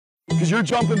because you're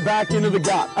jumping back into the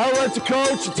gap. Outlet's a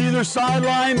coach. It's either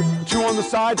sideline, 2 on the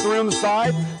side, 3 on the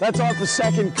side. That's off the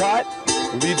second cut.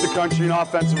 Leads the country in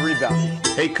offensive rebound.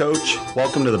 Hey, Coach.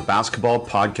 Welcome to the Basketball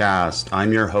Podcast.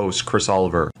 I'm your host, Chris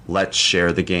Oliver. Let's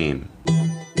share the game.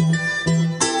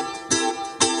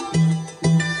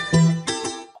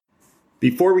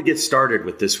 Before we get started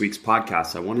with this week's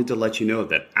podcast, I wanted to let you know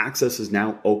that access is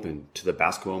now open to the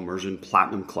Basketball Immersion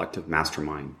Platinum Collective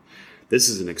Mastermind. This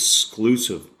is an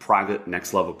exclusive, private,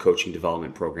 next-level coaching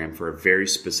development program for a very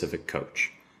specific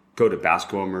coach. Go to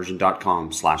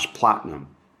basketballimmersion.com/platinum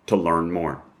to learn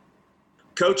more.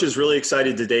 Coach is really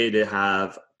excited today to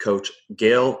have Coach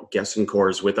Gail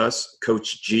Goestenkors with us.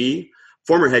 Coach G,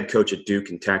 former head coach at Duke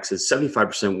in Texas,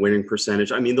 75% winning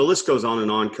percentage. I mean, the list goes on and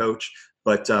on, Coach,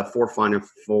 but 4 Final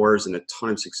Fours and a ton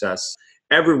of success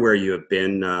everywhere you have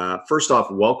been. First off,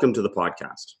 welcome to the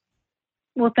podcast.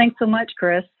 Well, thanks so much,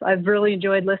 Chris. I've really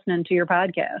enjoyed listening to your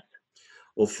podcast.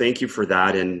 Well, thank you for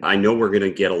that. And I know we're going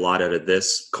to get a lot out of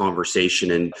this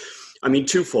conversation. And I mean,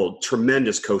 twofold,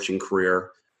 tremendous coaching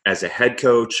career as a head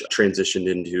coach, transitioned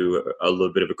into a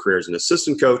little bit of a career as an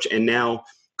assistant coach, and now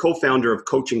co-founder of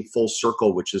Coaching Full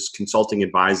Circle, which is consulting,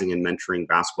 advising, and mentoring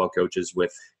basketball coaches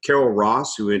with Carol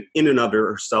Ross, who in and of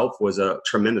herself was a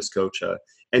tremendous coach, a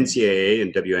NCAA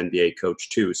and WNBA coach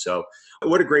too. So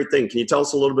what a great thing. Can you tell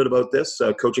us a little bit about this,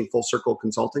 Coaching Full Circle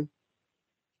Consulting?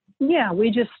 Yeah,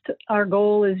 our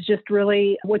goal is just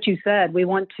really what you said. We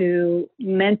want to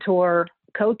mentor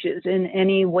coaches in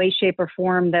any way, shape, or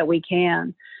form that we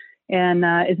can. And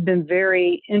it's been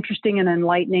very interesting and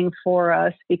enlightening for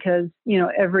us because,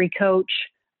 every coach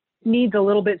needs a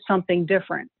little bit something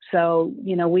different. So,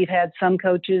 we've had some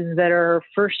coaches that are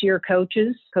first-year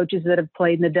coaches that have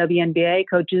played in the WNBA,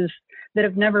 coaches that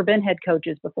have never been head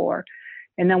coaches before.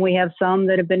 And then we have some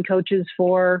that have been coaches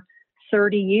for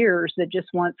 30 years that just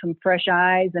want some fresh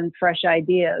eyes and fresh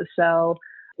ideas. So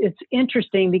it's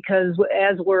interesting because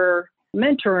as we're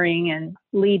mentoring and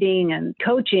leading and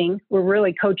coaching, we're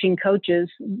really coaching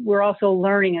coaches. We're also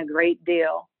learning a great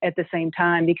deal at the same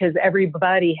time because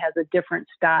everybody has a different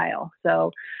style.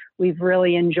 So we've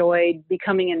really enjoyed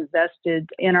becoming invested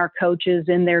in our coaches,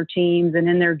 in their teams, and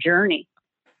in their journey.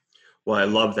 Well, I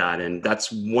love that. And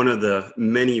that's one of the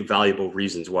many valuable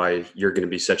reasons why you're going to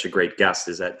be such a great guest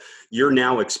is that you're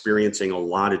now experiencing a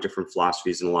lot of different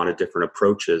philosophies and a lot of different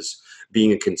approaches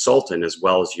being a consultant as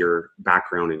well as your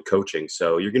background in coaching.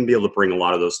 So you're going to be able to bring a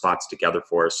lot of those thoughts together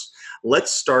for us.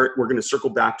 Let's start. We're going to circle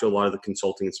back to a lot of the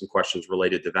consulting and some questions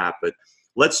related to that. But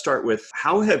let's start with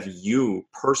how have you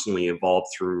personally evolved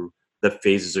through the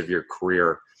phases of your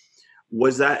career?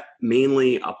 Was that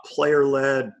mainly a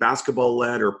player-led,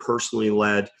 basketball-led, or personally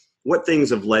led? What things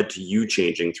have led to you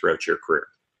changing throughout your career?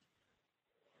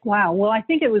 Wow. Well, I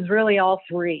think it was really all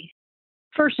three.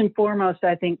 First and foremost,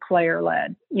 I think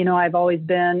player-led. I've always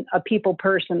been a people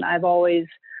person. I've always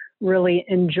really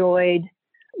enjoyed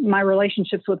my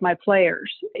relationships with my players.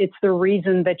 It's the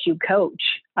reason that you coach,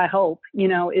 I hope,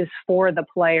 is for the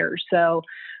players. So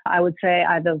I would say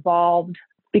I've evolved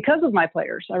because of my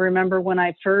players. I remember when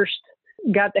I first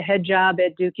got the head job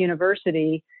at Duke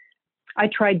University, I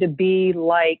tried to be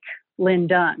like Lynn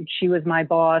Dunn. She was my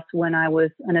boss when I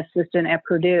was an assistant at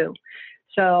Purdue.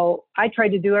 So I tried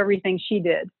to do everything she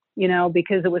did,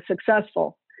 because it was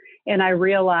successful. And I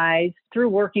realized through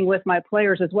working with my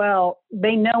players as well,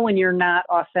 they know when you're not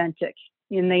authentic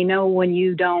and they know when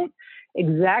you don't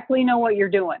exactly know what you're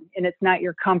doing and it's not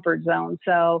your comfort zone.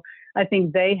 So I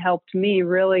think they helped me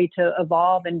really to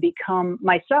evolve and become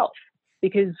myself.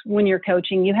 Because when you're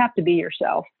coaching, you have to be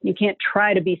yourself. You can't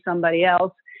try to be somebody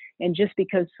else. And just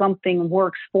because something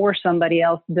works for somebody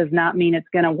else does not mean it's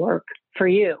going to work for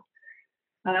you.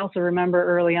 I also remember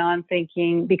early on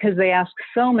thinking, because they asked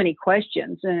so many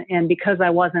questions and because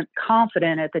I wasn't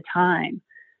confident at the time,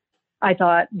 I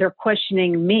thought they're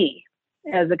questioning me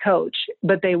as a coach,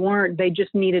 but they weren't. They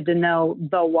just needed to know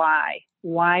the why.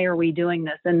 Why are we doing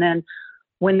this? And then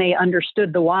when they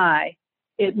understood the why,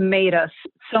 it made us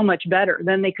so much better.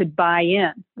 Then they could buy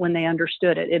in when they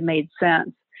understood it. It made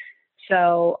sense.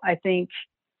 So I think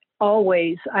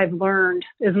always I've learned,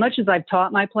 as much as I've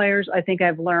taught my players, I think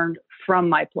I've learned from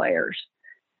my players.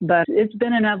 But it's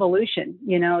been an evolution.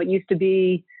 It used to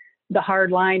be the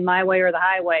hard line, my way or the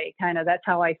highway, kind of. That's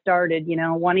how I started,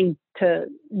 wanting to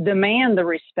demand the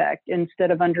respect instead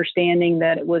of understanding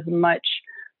that it was much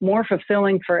more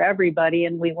fulfilling for everybody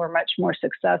and we were much more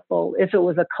successful if it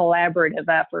was a collaborative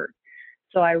effort.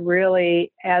 So I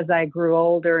really, as I grew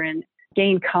older and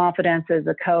gained confidence as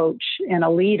a coach and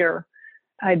a leader,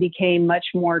 I became much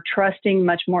more trusting,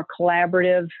 much more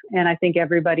collaborative, and I think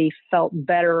everybody felt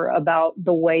better about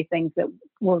the way things that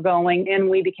were going, and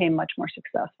we became much more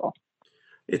successful.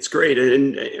 It's great.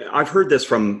 And I've heard this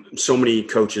from so many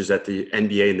coaches at the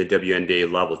NBA and the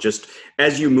WNBA level. Just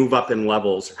as you move up in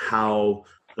levels, how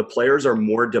the players are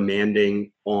more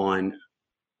demanding on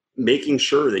making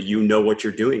sure that you know what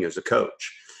you're doing as a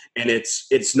coach. And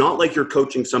it's not like you're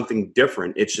coaching something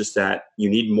different. It's just that you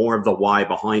need more of the why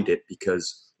behind it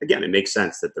because, again, it makes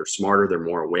sense that they're smarter, they're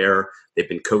more aware, they've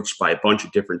been coached by a bunch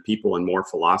of different people and more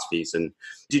philosophies. And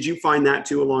did you find that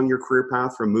too along your career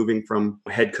path from moving from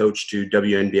head coach to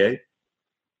WNBA?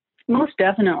 Most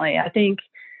definitely. I think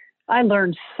I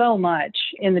learned so much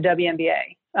in the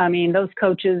WNBA. I mean, those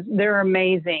coaches, they're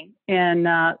amazing. And,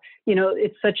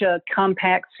 it's such a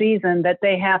compact season that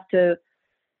they have to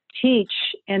teach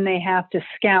and they have to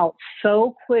scout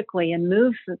so quickly and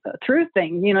move through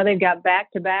things. They've got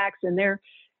back-to-backs and they're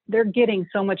getting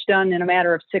so much done in a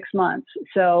matter of 6 months.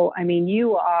 So, I mean,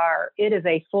 it is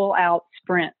a full out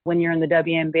sprint when you're in the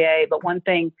WNBA. But one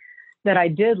thing that I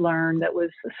did learn that was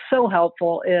so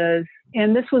helpful is,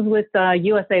 and this was with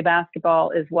USA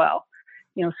Basketball as well,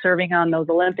 serving on those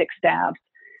Olympic staffs,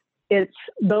 it's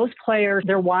those players,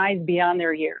 they're wise beyond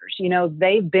their years.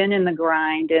 They've been in the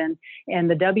grind, and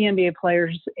the WNBA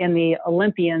players and the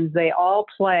Olympians, they all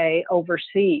play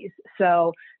overseas.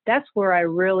 So that's where I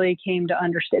really came to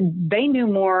understand. They knew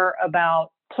more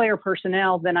about player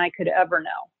personnel than I could ever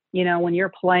know. When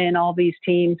you're playing all these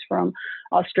teams from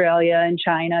Australia and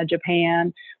China,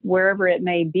 Japan, wherever it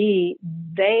may be,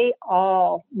 they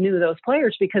all knew those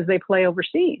players because they play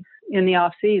overseas in the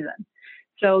off season.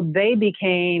 So they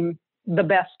became the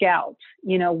best scouts.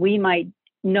 We might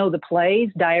know the plays,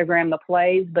 diagram the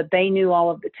plays, but they knew all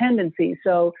of the tendencies.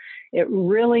 So it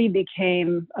really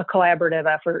became a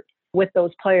collaborative effort with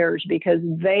those players because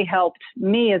they helped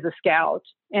me as a scout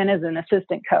and as an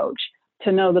assistant coach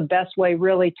to know the best way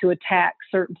really to attack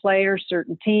certain players,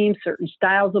 certain teams, certain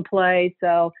styles of play.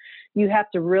 So you have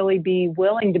to really be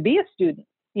willing to be a student,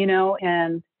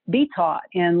 and be taught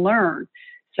and learn.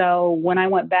 So when I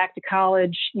went back to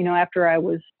college, after I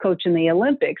was coaching the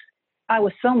Olympics, I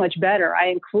was so much better. I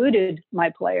included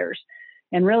my players.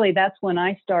 And really, that's when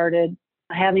I started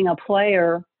having a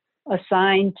player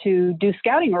assigned to do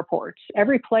scouting reports.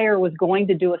 Every player was going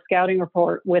to do a scouting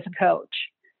report with a coach.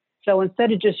 So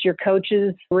instead of just your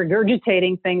coaches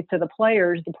regurgitating things to the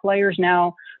players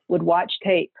now would watch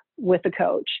tape with the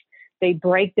coach. They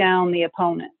break down the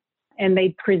opponent and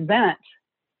they present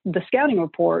the scouting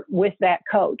report with that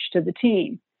coach to the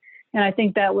team. And I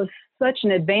think that was such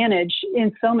an advantage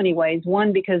in so many ways.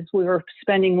 One, because we were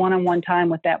spending one-on-one time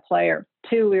with that player.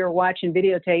 Two, we were watching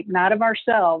videotape, not of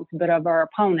ourselves, but of our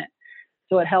opponent.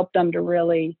 So it helped them to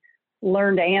really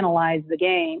learn to analyze the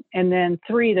game. And then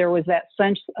three, there was that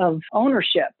sense of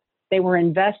ownership. They were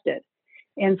invested.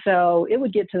 And so it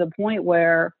would get to the point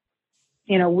where,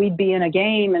 we'd be in a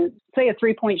game and say a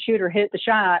three-point shooter hit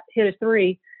a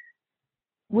three,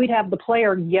 we'd have the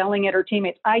player yelling at her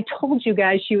teammates, "I told you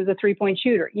guys she was a three-point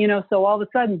shooter." So all of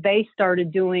a sudden they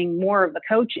started doing more of the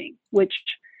coaching, which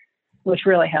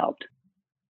really helped.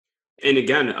 And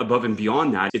again, above and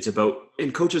beyond that, it's about,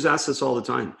 and coaches ask this all the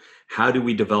time, how do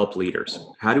we develop leaders?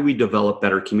 How do we develop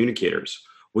better communicators?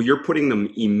 Well, you're putting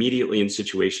them immediately in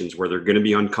situations where they're going to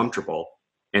be uncomfortable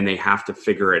and they have to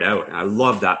figure it out. And I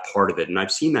love that part of it. And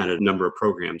I've seen that in a number of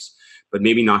programs, but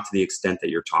maybe not to the extent that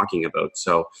you're talking about.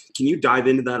 So can you dive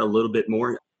into that a little bit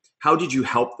more? How did you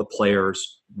help the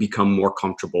players become more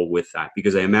comfortable with that?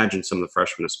 Because I imagine some of the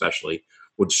freshmen especially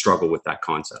would struggle with that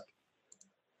concept.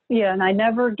 Yeah, and I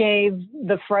never gave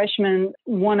the freshmen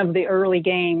one of the early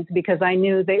games because I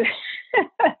knew they'd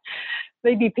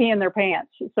be peeing their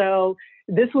pants. So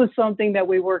this was something that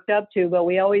we worked up to, but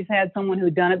we always had someone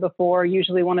who'd done it before.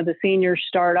 Usually one of the seniors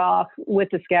start off with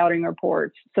the scouting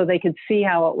reports so they could see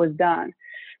how it was done.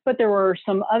 But there were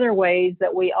some other ways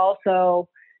that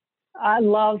I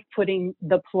love putting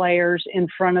the players in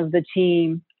front of the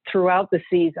team throughout the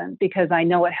season because I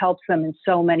know it helps them in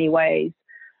so many ways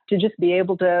to just be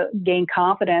able to gain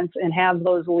confidence and have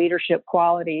those leadership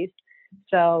qualities.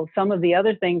 So some of the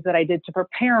other things that I did to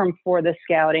prepare them for the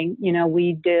scouting,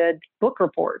 we did book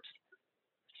reports.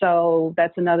 So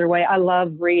that's another way. I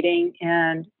love reading,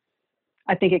 and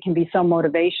I think it can be so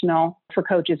motivational for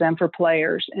coaches and for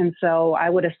players. And so I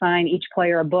would assign each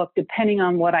player a book depending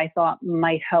on what I thought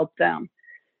might help them.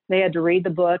 They had to read the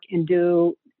book and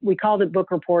we called it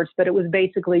book reports, but it was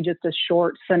basically just a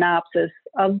short synopsis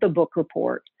of the book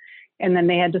report. And then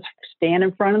they had to stand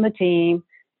in front of the team,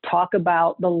 talk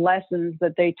about the lessons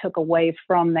that they took away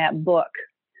from that book.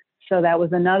 So that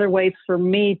was another way for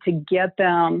me to get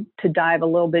them to dive a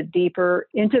little bit deeper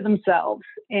into themselves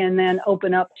and then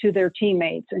open up to their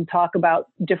teammates and talk about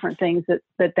different things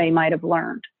that they might have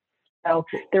learned. So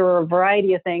there were a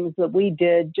variety of things that we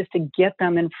did just to get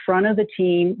them in front of the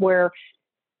team, where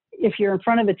if you're in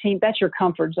front of a team, that's your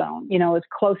comfort zone, as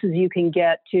close as you can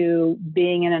get to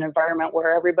being in an environment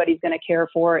where everybody's going to care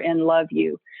for and love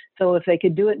you. So if they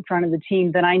could do it in front of the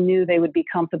team, then I knew they would be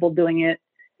comfortable doing it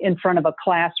in front of a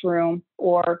classroom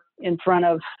or in front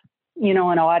of, an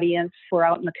audience or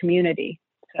out in the community.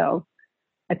 So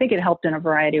I think it helped in a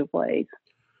variety of ways.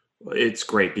 It's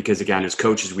great because, again, as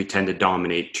coaches, we tend to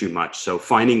dominate too much. So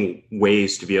finding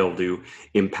ways to be able to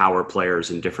empower players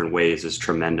in different ways is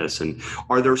tremendous. And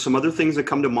are there some other things that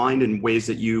come to mind in ways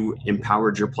that you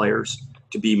empowered your players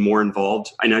to be more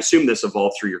involved? And I assume this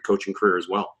evolved through your coaching career as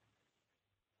well.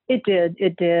 It did.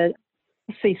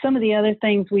 Let's see, some of the other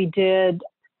things we did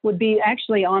would be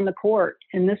actually on the court.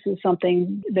 And this is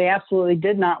something they absolutely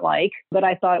did not like, but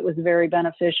I thought it was very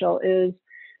beneficial, is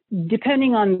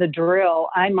depending on the drill,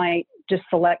 I might just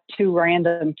select 2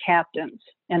 random captains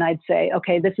and I'd say,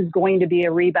 okay, this is going to be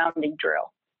a rebounding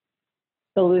drill.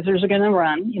 The losers are going to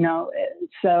run,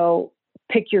 so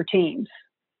pick your teams.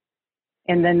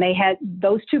 And then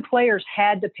those 2 players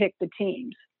had to pick the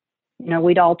teams.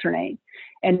 We'd alternate.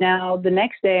 And now the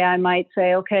next day I might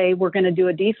say, okay, we're going to do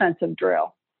a defensive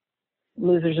drill.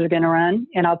 Losers are going to run,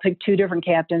 and I'll pick 2 different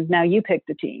captains. Now you pick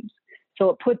the teams. So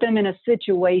it put them in a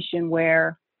situation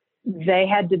where they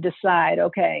had to decide,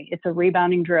 okay, it's a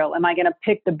rebounding drill. Am I going to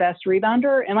pick the best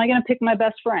rebounder? Am I going to pick my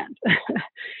best friend?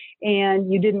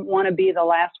 And you didn't want to be the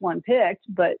last one picked,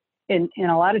 but in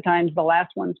a lot of times the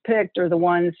last ones picked are the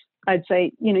ones I'd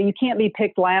say, you can't be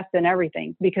picked last in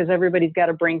everything because everybody's got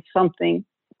to bring something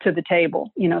to the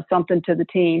table, something to the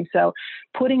team. So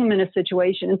putting them in a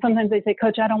situation, and sometimes they say,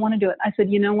 Coach, I don't want to do it. I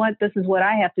said, you know what? This is what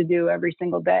I have to do every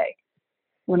single day.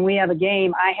 When we have a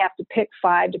game, I have to pick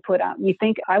 5 to put out. You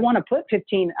think I want to put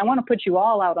 15, I want to put you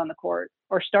all out on the court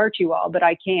or start you all, but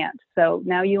I can't. So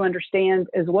now you understand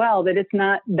as well that it's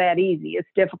not that easy. It's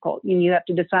difficult. You have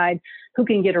to decide who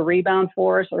can get a rebound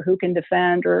for us or who can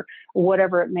defend or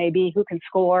whatever it may be, who can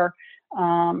score.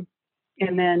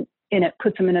 And it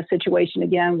puts them in a situation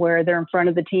again where they're in front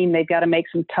of the team. They've got to make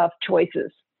some tough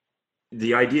choices.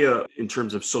 The idea in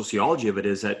terms of sociology of it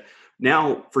is that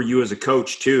now for you as a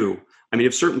coach too, I mean,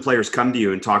 if certain players come to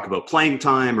you and talk about playing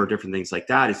time or different things like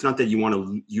that, it's not that you want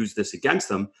to use this against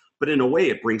them, but in a way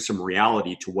it brings some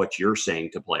reality to what you're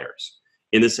saying to players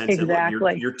in the sense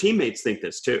that your teammates think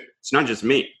this too. It's not just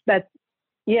me.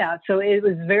 So it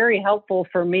was very helpful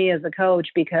for me as a coach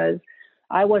because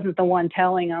I wasn't the one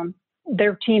telling them.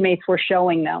 Their teammates were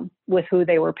showing them with who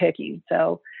they were picking.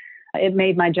 So it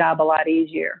made my job a lot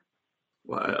easier.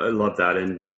 Well, I love that.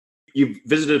 And you've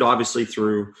visited obviously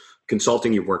through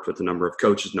consulting, you've worked with a number of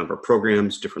coaches, a number of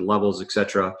programs, different levels, et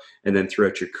cetera, and then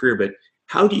throughout your career. But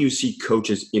how do you see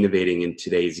coaches innovating in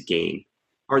today's game?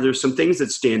 Are there some things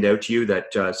that stand out to you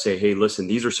that say, hey, listen,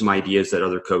 these are some ideas that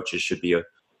other coaches should be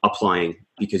applying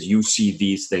because you see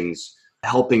these things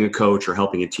helping a coach or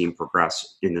helping a team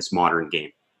progress in this modern game?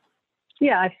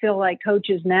 Yeah, I feel like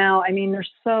coaches now, they're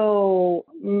so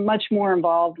much more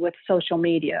involved with social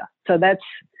media. So that's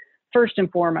first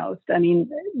and foremost.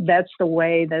 That's the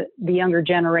way that the younger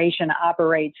generation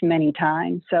operates many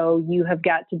times. So you have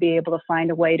got to be able to find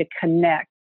a way to connect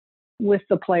with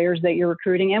the players that you're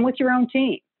recruiting and with your own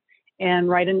team. And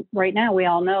right now, we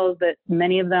all know that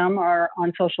many of them are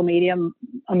on social media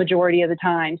a majority of the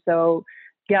time. So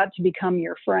got to become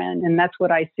your friend. And that's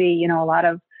what I see. A lot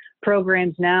of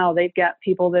programs now, they've got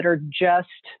people that are just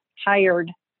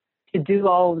hired to do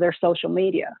all of their social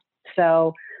media.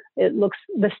 So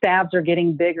the staffs are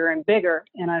getting bigger and bigger.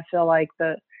 And I feel like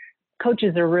the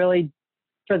coaches are really,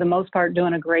 for the most part,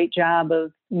 doing a great job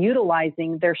of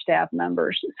utilizing their staff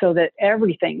members so that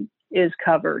everything is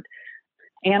covered.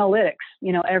 Analytics,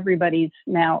 everybody's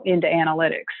now into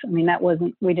analytics. I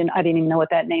didn't even know what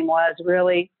that name was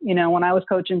really, when I was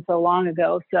coaching so long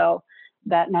ago. So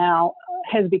that now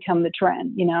has become the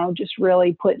trend, just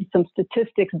really putting some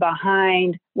statistics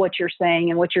behind what you're saying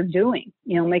and what you're doing,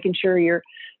 making sure you're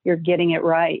getting it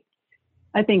right.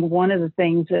 I think one of the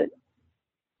things that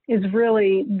is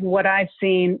really what I've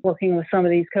seen working with some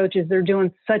of these coaches, they're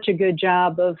doing such a good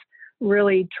job of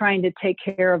really trying to take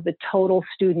care of the total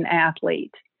student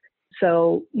athlete.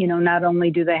 So, not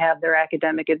only do they have their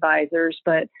academic advisors,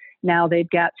 but now they've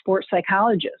got sports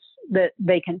psychologists that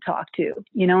they can talk to,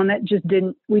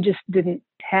 and we just didn't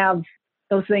have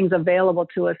those things available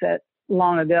to us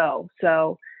long ago.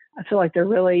 So I feel like they're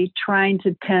really trying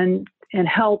to tend and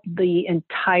help the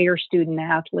entire student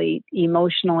athlete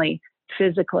emotionally,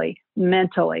 physically,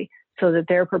 mentally, so that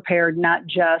they're prepared not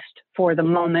just for the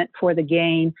moment, for the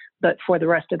game, but for the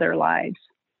rest of their lives.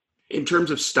 In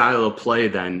terms of style of play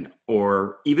then,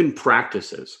 or even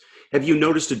practices, have you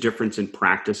noticed a difference in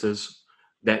practices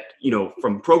that,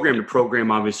 from program to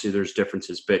program, obviously there's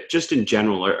differences, but just in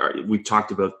general, we've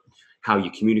talked about how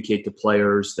you communicate to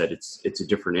players, that it's a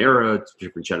different era, it's a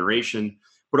different generation,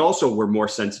 but also we're more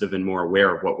sensitive and more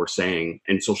aware of what we're saying.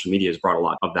 And social media has brought a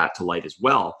lot of that to light as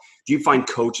well. Do you find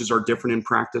coaches are different in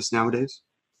practice nowadays?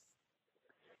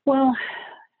 Well,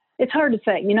 it's hard to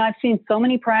say. I've seen so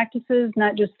many practices,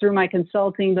 not just through my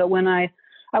consulting, but when I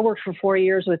worked for 4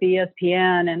 years with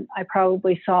ESPN, and I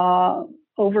probably saw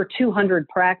over 200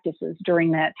 practices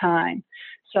during that time.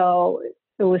 So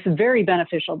it was very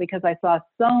beneficial because I saw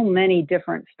so many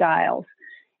different styles.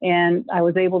 And I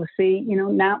was able to see,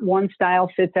 not one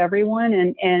style fits everyone,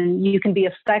 and you can be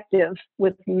effective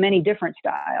with many different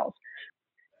styles.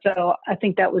 So I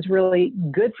think that was really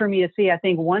good for me to see. I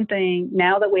think one thing,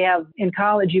 now that we have in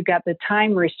college, you've got the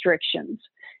time restrictions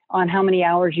on how many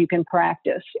hours you can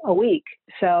practice a week.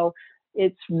 So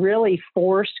it's really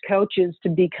forced coaches to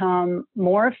become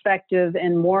more effective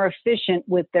and more efficient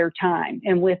with their time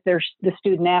and with the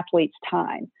student athlete's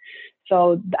time.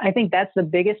 So I think that's the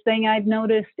biggest thing I've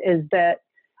noticed, is that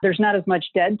there's not as much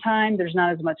dead time. There's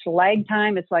not as much lag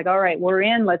time. It's like, all right, we're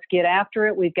in, let's get after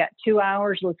it. We've got 2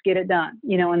 hours, let's get it done,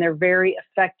 and they're very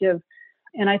effective.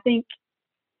 And I think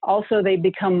also they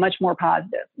become much more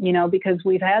positive, because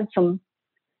we've had some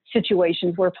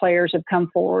situations where players have come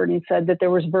forward and said that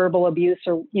there was verbal abuse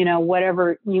or,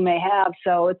 whatever you may have.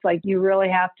 So it's like, you really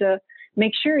have to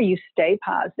make sure you stay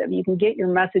positive. You can get your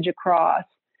message across.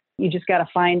 You just got to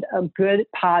find a good,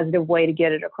 positive way to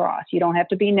get it across. You don't have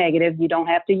to be negative. You don't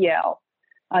have to yell.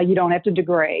 You don't have to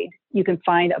degrade. You can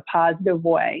find a positive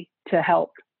way to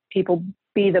help people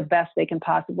be the best they can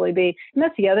possibly be. And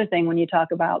that's the other thing when you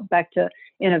talk about back to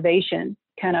innovation,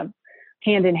 kind of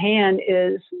hand in hand,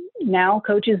 is now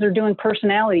coaches are doing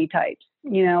personality types,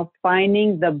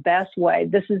 finding the best way.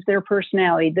 This is their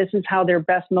personality. This is how they're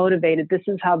best motivated. This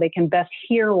is how they can best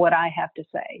hear what I have to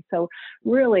say. So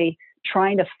really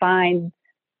trying to find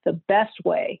the best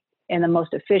way and the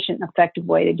most efficient and effective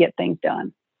way to get things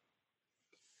done.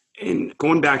 And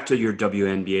going back to your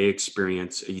WNBA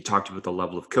experience, you talked about the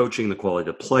level of coaching, the quality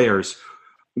of players.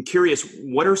 I'm curious,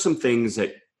 what are some things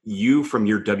that you, from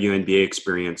your WNBA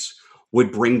experience,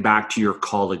 would bring back to your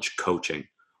college coaching?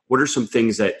 What are some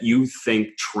things that you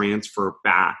think transfer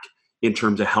back in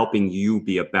terms of helping you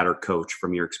be a better coach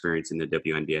from your experience in the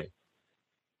WNBA?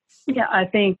 Yeah, I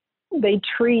think they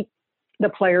treat the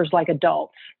players like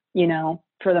adults,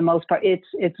 for the most part.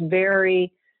 It's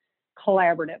very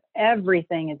collaborative.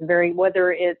 Everything is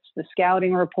whether it's the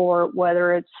scouting report,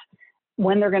 whether it's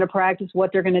when they're going to practice,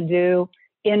 what they're going to do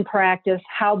in practice,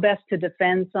 how best to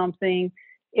defend something.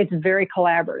 It's very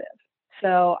collaborative.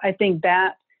 So I think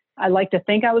that, I like to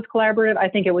think I was collaborative. I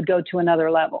think it would go to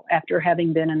another level after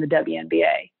having been in the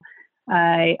WNBA.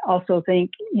 I also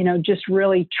think, just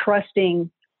really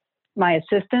trusting my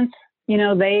assistants.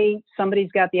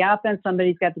 Somebody's got the offense,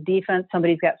 somebody's got the defense,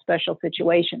 somebody's got special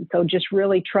situations. So just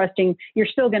really trusting, you're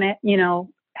still going to,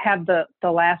 have the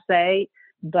last say,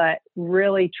 but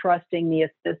really trusting the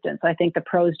assistants. I think the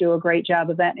pros do a great job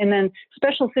of that. And then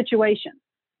special situations.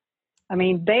 I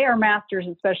mean, they are masters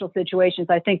in special situations.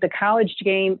 I think the college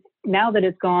game, now that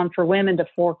it's gone for women to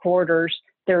 4 quarters,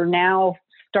 they're now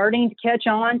starting to catch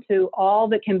on to all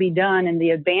that can be done and the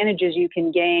advantages you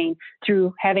can gain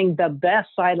through having the best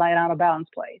sideline out of bounds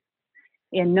plays.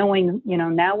 And knowing,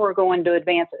 now we're going to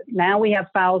advance it. Now we have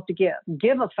fouls to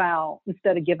give a foul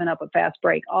instead of giving up a fast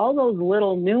break. All those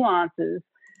little nuances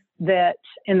that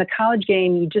in the college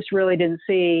game you just really didn't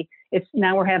see. It's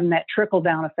now we're having that trickle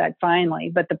down effect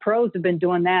finally, but the pros have been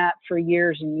doing that for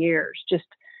years and years, just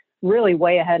really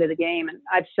way ahead of the game. And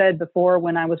I've said before,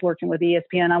 when I was working with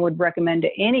ESPN, I would recommend to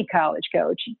any college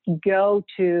coach, go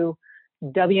to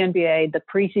WNBA, the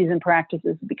preseason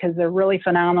practices, because they're really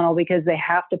phenomenal, because they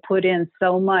have to put in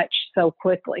so much so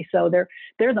quickly. So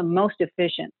they're the most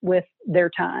efficient with their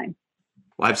time.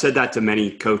 Well, I've said that to many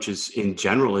coaches in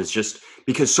general, is just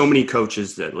because so many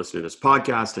coaches that listen to this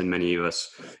podcast, and many of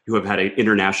us who have had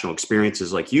international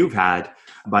experiences like you've had.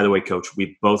 By the way, Coach,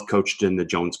 we both coached in the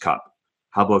Jones Cup.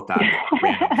 How about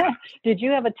that? Did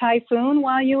you have a typhoon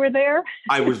while you were there?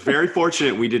 I was very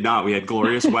fortunate. We did not. We had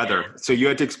glorious weather. So you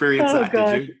had to experience that,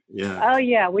 gosh. Did you? Yeah. Oh,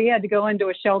 yeah. We had to go into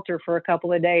a shelter for a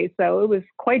couple of days. So it was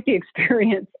quite the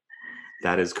experience.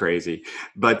 That is crazy.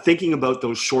 But thinking about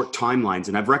those short timelines,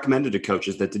 and I've recommended to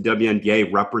coaches that the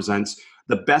WNBA represents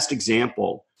the best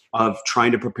example of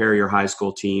trying to prepare your high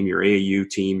school team, your AAU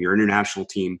team, your international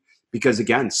team, because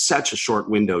again, such a short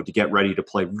window to get ready to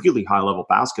play really high level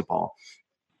basketball.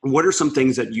 What are some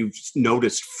things that you've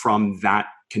noticed from that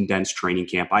condensed training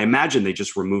camp? I imagine they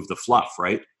just remove the fluff,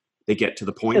 right? They get to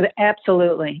the point.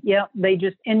 Absolutely. Yeah. They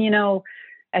just, and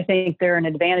I think they're an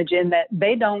advantage in that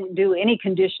they don't do any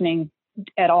conditioning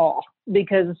at all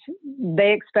because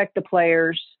they expect the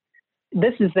players,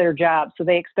 this is their job. So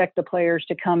they expect the players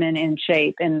to come in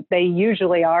shape, and they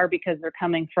usually are because they're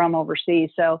coming from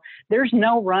overseas. So there's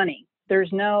no running. There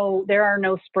are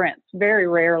no sprints. Very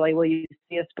rarely will you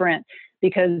see a sprint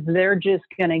because they're just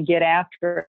going to get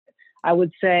after it. I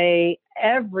would say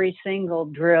every single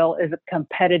drill is a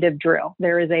competitive drill.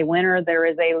 There is a winner, there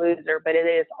is a loser, but it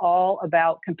is all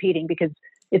about competing because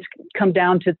it's come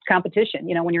down to competition.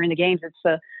 When you're in the games, it's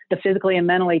the physically and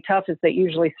mentally toughest that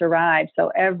usually survive.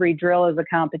 So every drill is a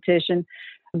competition.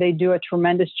 They do a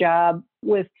tremendous job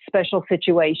with special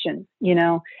situations,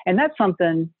 and that's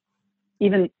something,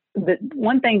 even the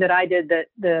one thing that I did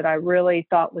that I really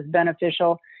thought was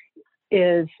beneficial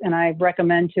is, and I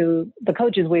recommend to the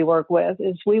coaches we work with,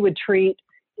 is we would treat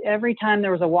every time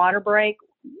there was a water break,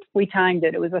 we timed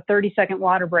it. It was a 30-second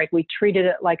water break. We treated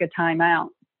it like a timeout.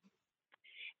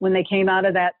 When they came out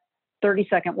of that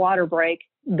 30-second water break,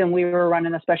 then we were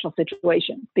running a special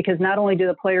situation because not only do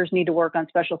the players need to work on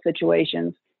special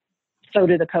situations, so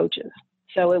do the coaches.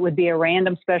 So it would be a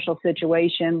random special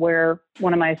situation where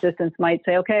one of my assistants might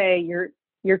say, okay,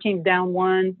 your team's down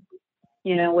one,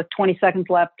 with 20 seconds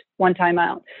left, one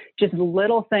timeout. Just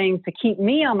little things to keep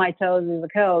me on my toes as a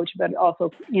coach, but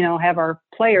also, have our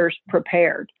players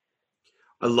prepared.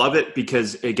 I love it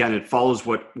because, again, it follows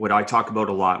what I talk about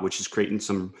a lot, which is creating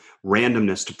some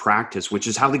randomness to practice, which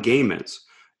is how the game is.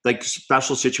 Like,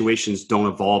 special situations don't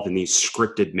evolve in these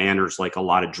scripted manners like a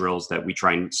lot of drills that we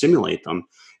try and simulate them.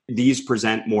 These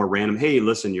present more random. Hey,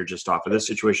 listen, you're just off of this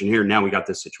situation here. Now we got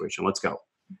this situation. Let's go.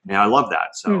 And I love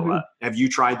that. So have you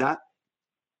tried that?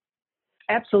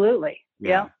 Absolutely.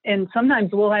 Yeah. And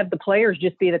sometimes we'll have the players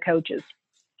just be the coaches.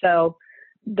 So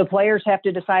the players have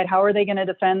to decide how are they going to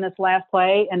defend this last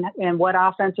play and what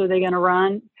offense are they going to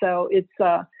run. So it's,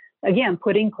 again,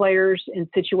 putting players in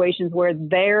situations where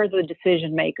they're the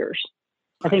decision makers.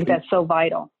 I think that's so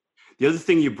vital. The other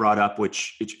thing you brought up,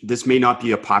 which this may not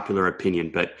be a popular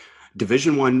opinion, but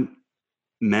Division I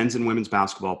men's and women's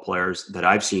basketball players that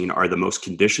I've seen are the most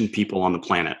conditioned people on the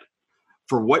planet.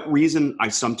 For what reason, I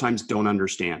sometimes don't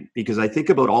understand, because I think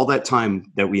about all that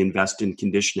time that we invest in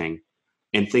conditioning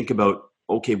and think about,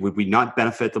 okay, would we not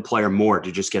benefit the player more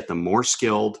to just get them more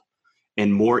skilled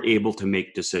and more able to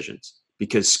make decisions?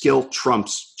 Because skill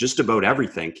trumps just about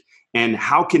everything. And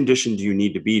how conditioned do you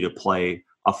need to be to play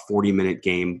a 40-minute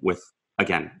game with,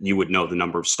 again, you would know the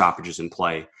number of stoppages in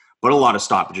play, but a lot of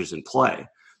stoppages in play.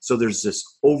 So there's this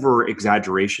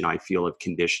over-exaggeration, I feel, of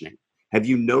conditioning. Have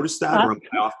you noticed that, or am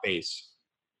I off base?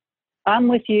 I'm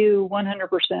with you 100%.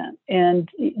 And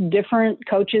different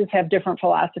coaches have different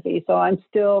philosophies. So I'm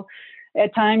still,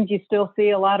 at times you still see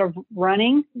a lot of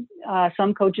running.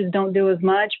 Some coaches don't do as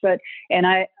much, and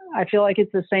I feel like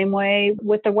it's the same way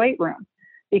with the weight room,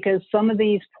 because some of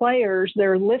these players,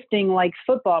 they're lifting like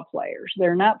football players.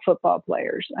 They're not football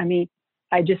players. I mean,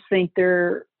 I just think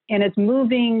and it's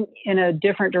moving in a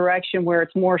different direction where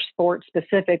it's more sport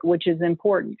specific, which is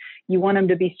important. You want them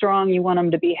to be strong. You want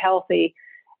them to be healthy.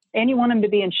 And you want them to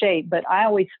be in shape. But I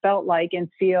always felt like, and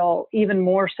feel even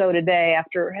more so today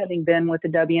after having been with the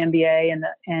WNBA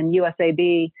and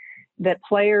USAB, that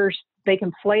players, they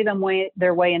can play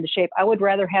their way into shape. I would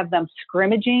rather have them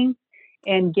scrimmaging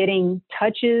and getting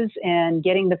touches and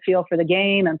getting the feel for the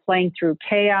game and playing through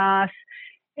chaos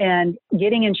and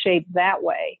getting in shape that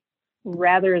way,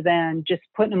 rather than just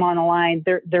putting them on the line.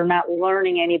 They're not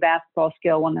learning any basketball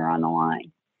skill when they're on the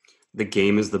line. The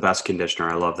game is the best conditioner.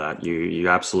 I love that. You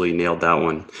absolutely nailed that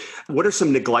one. What are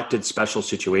some neglected special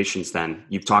situations then?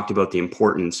 You've talked about the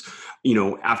importance,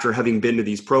 after having been to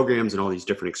these programs and all these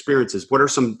different experiences, what are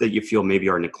some that you feel maybe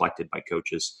are neglected by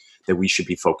coaches that we should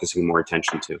be focusing more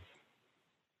attention to?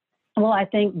 Well, I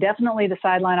think definitely the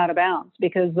sideline out of bounds,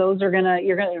 because those you're going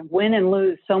to win and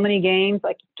lose so many games.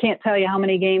 I can't tell you how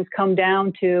many games come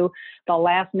down to the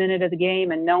last minute of the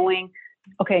game and knowing,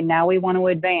 okay, now we want to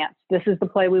advance. This is the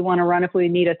play we want to run if we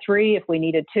need a 3, if we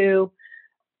need a 2.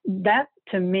 That,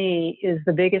 to me, is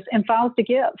the biggest. And fouls to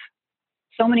give.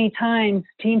 So many times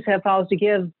teams have fouls to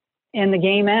give and the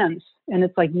game ends. And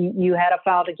it's like you had a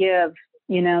foul to give.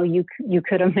 You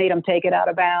could have made them take it out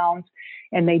of bounds.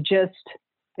 And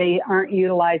they aren't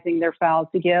utilizing their fouls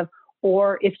to give.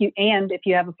 Or if you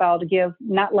have a foul to give,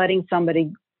 not letting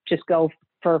somebody just go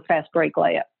for a fast break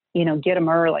layup, get them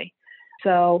early.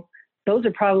 So those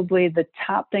are probably the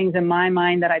top things in my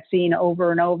mind that I've seen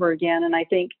over and over again. And I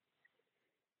think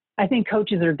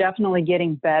coaches are definitely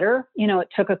getting better. It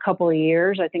took a couple of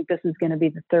years. I think this is going to be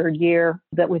the third year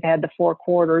that we've had the 4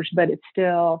 quarters, but it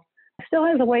still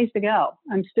has a ways to go.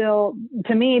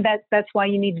 To me, that's why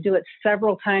you need to do it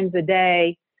several times a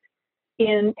day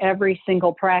in every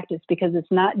single practice, because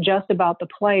it's not just about the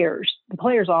players. The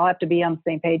players all have to be on the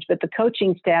same page, but the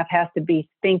coaching staff has to be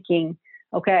thinking,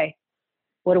 okay,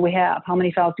 what do we have? How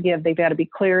many fouls to give? They've got to be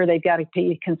clear. They've got to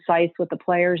be concise with the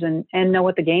players and know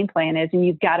what the game plan is. And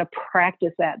you've got to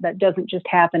practice that. That doesn't just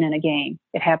happen in a game.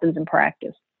 It happens in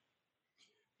practice.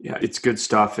 Yeah, it's good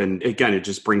stuff. And again, it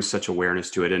just brings such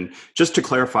awareness to it. And just to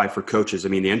clarify for coaches, I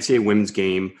mean, the NCAA women's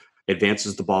game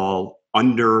advances the ball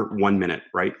under 1 minute,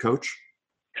 right, Coach?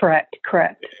 Correct.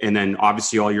 And then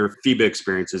obviously all your FIBA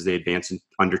experiences, they advance in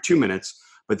under 2 minutes.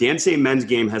 But the NCAA men's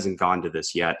game hasn't gone to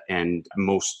this yet. And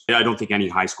I don't think any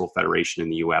high school federation in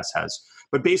the U.S. has.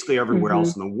 But basically everywhere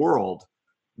else in the world,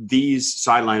 these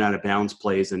sideline out of bounds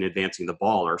plays and advancing the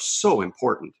ball are so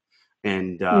important.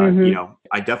 And,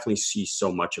 I definitely see so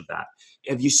much of that.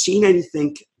 Have you seen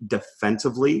anything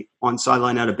defensively on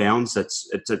sideline out of bounds that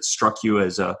struck you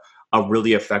as a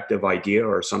really effective idea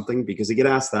or something? Because I get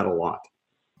asked that a lot.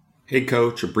 Hey,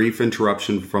 Coach, a brief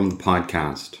interruption from the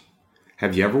podcast.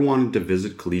 Have you ever wanted to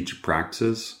visit collegiate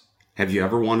practices? Have you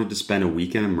ever wanted to spend a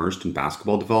weekend immersed in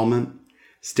basketball development?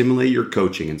 Stimulate your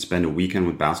coaching and spend a weekend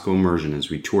with Basketball Immersion as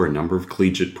we tour a number of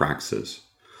collegiate practices.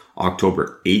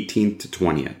 October 18th to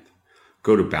 20th.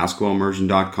 Go to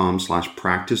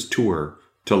basketballimmersion.com/practice tour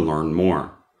to learn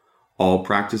more. All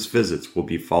practice visits will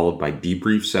be followed by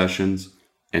debrief sessions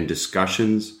and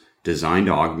discussions designed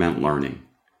to augment learning.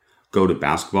 Go to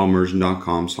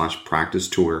basketballimmersion.com/practice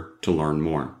tour to learn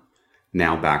more.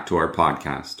 Now back to our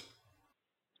podcast.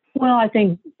 Well, I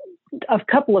think a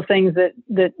couple of things that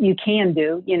you can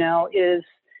do, is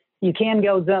you can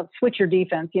go zone, switch your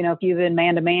defense. If you've been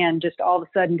man-to-man, just all of a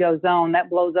sudden go zone. That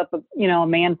blows up a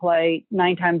man play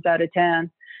 9 times out of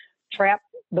 10. Trap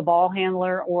the ball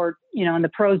handler, or, and the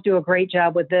pros do a great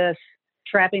job with this,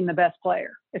 trapping the best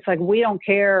player. It's like, we don't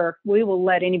care. We will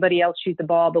let anybody else shoot the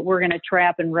ball, but we're going to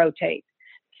trap and rotate.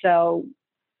 So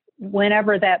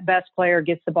whenever that best player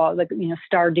gets the ball,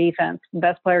 star defense,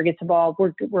 best player gets the ball,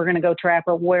 we're going to go trap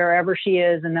her wherever she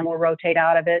is, and then we'll rotate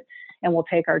out of it and we'll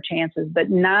take our chances. But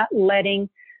not letting,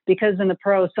 because in the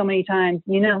pros so many times,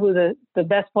 who the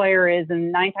best player is,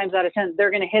 and 9 times out of 10, they're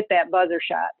going to hit that buzzer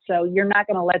shot. So you're not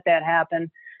going to let that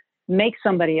happen. Make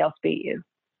somebody else beat you.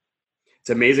 It's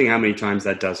amazing how many times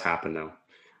that does happen, though.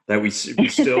 That we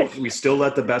still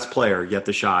let the best player get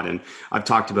the shot. And I've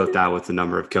talked about that with a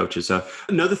number of coaches.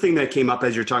 Another thing that came up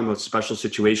as you're talking about special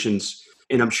situations,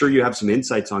 and I'm sure you have some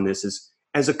insights on this, is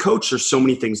as a coach, there's so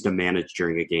many things to manage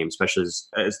during a game, especially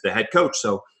as the head coach.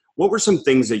 So what were some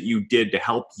things that you did to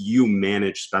help you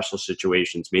manage special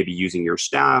situations, maybe using your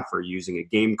staff or using a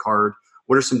game card?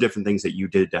 What are some different things that you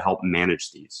did to help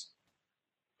manage these?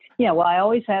 Yeah, well, I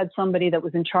always had somebody that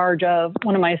was in charge of,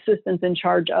 one of my assistants in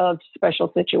charge of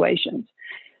special situations.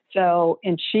 So,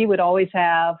 and she would always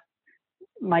have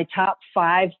my top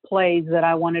 5 plays that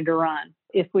I wanted to run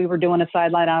if we were doing a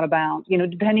sideline out of bounds,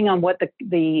 depending on what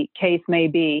the case may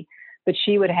be. But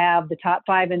she would have the top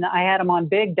 5, and I had them on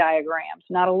big diagrams,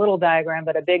 not a little diagram,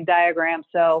 but a big diagram.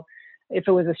 So if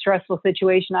it was a stressful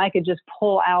situation, I could just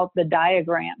pull out the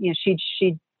diagram.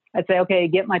 I'd say, okay,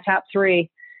 get my top 3.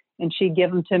 And she'd give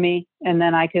them to me, and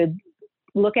then I could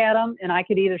look at them, and I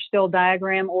could either still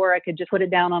diagram, or I could just put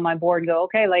it down on my board and go,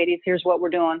 okay, ladies, here's what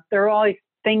we're doing. There are always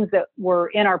things that were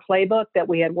in our playbook that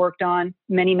we had worked on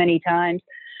many, many times,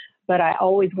 but I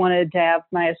always wanted to have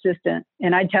my assistant,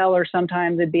 and I'd tell her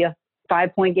sometimes it'd be a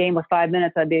 5-point game with 5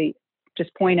 minutes. I'd be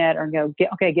just point at her and go,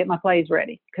 get my plays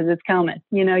ready, because it's coming.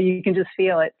 You can just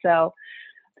feel it. So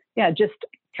yeah, just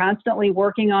constantly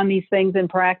working on these things in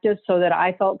practice so that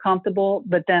I felt comfortable,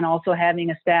 but then also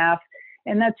having a staff.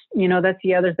 And that's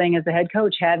the other thing as a head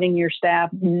coach, having your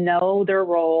staff know their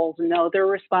roles, know their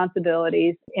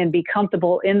responsibilities, and be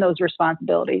comfortable in those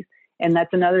responsibilities. And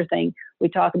that's another thing. We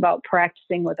talk about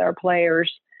practicing with our players,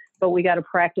 but we got to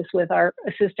practice with our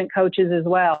assistant coaches as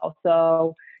well.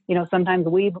 So, sometimes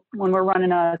when we're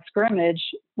running a scrimmage,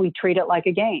 we treat it like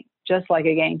a game, just like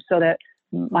a game, so that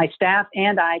my staff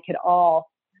and I could all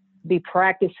be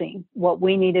practicing what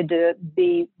we needed to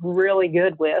be really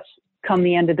good with come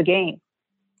the end of the game.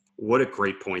 What a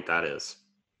great point that is.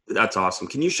 That's awesome.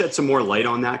 Can you shed some more light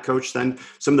on that, Coach, then?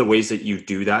 Some of the ways that you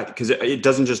do that? Because it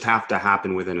doesn't just have to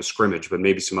happen within a scrimmage, but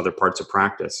maybe some other parts of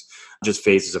practice, just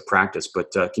phases of practice.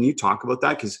 But can you talk about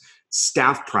that? Because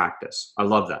staff practice, I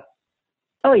love that.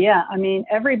 Oh, yeah. I mean,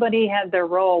 everybody had their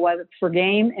role, whether it's for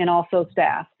game and also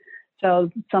staff. So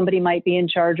somebody might be in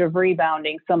charge of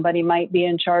rebounding. Somebody might be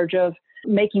in charge of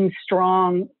making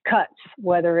strong cuts,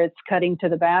 whether it's cutting to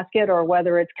the basket or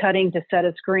whether it's cutting to set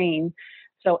a screen.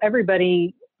 So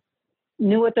everybody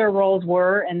knew what their roles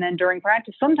were. And then during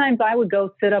practice, sometimes I would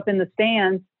go sit up in the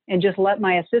stands and just let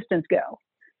my assistants go.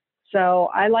 So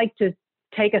I like to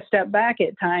take a step back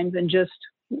at times and just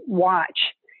watch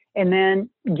and then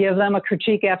give them a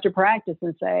critique after practice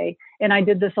and say, and I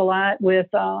did this a lot with,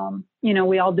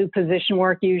 we all do position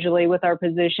work usually with our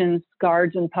positions,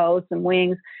 guards and posts and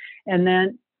wings. And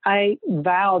then I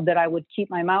vowed that I would keep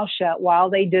my mouth shut while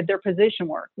they did their position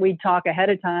work. We'd talk ahead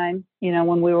of time,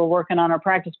 when we were working on our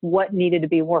practice, what needed to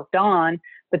be worked on,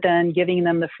 but then giving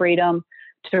them the freedom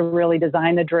to really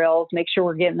design the drills, make sure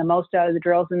we're getting the most out of the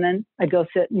drills. And then I'd go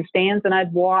sit in stands and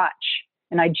I'd watch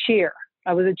and I'd cheer.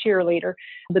 I was a cheerleader.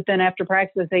 But then after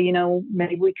practice, I'd say,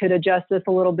 maybe we could adjust this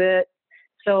a little bit.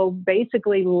 So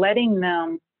basically letting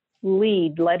them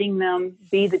lead, letting them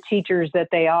be the teachers that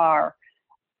they are,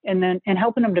 and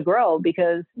helping them to grow,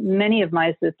 because many of my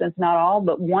assistants, not all,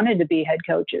 but wanted to be head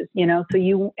coaches, so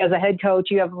you, as a head coach,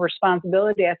 you have a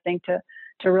responsibility, I think,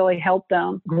 to really help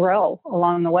them grow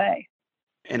along the way.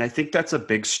 And I think that's a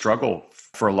big struggle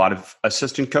for a lot of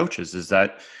assistant coaches, is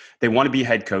that they want to be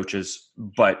head coaches,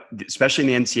 but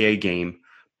especially in the NCAA game,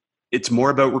 it's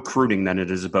more about recruiting than it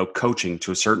is about coaching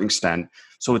to a certain extent.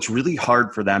 So it's really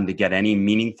hard for them to get any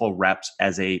meaningful reps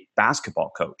as a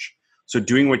basketball coach. So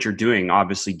doing what you're doing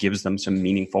obviously gives them some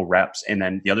meaningful reps. And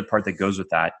then the other part that goes with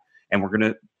that, and we're going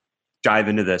to dive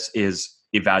into this, is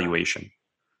evaluation,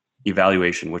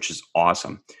 which is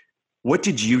awesome. What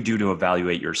did you do to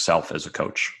evaluate yourself as a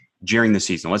coach during the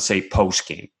season? Let's say post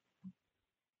game.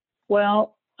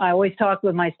 Well, I always talked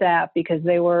with my staff because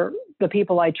they were the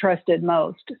people I trusted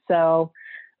most. So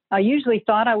I usually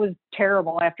thought I was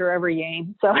terrible after every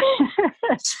game. So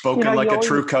spoken like a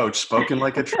true coach.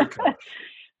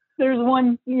 There's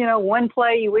one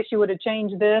play you wish you would have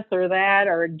changed this or that,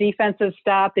 or a defensive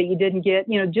stop that you didn't get,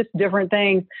 just different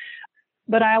things.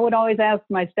 But I would always ask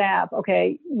my staff,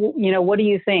 okay, what do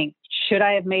you think? Should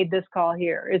I have made this call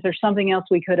here? Is there something else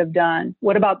we could have done?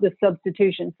 What about this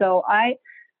substitution? So I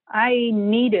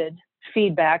needed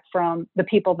feedback from the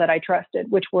people that I trusted,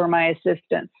 which were my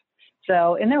assistants.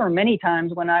 So, and there were many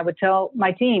times when I would tell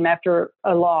my team after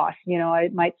a loss, I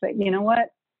might say,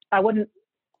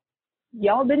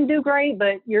 y'all didn't do great,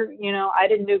 but I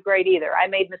didn't do great either. I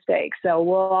made mistakes. So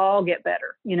we'll all get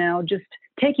better, just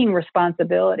taking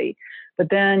responsibility. But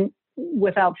then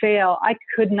without fail, I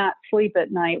could not sleep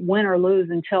at night, win or lose,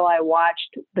 until I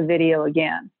watched the video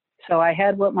again. So I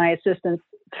had what my assistants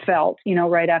felt,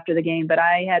 right after the game, but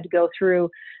I had to go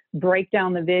through, break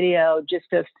down the video just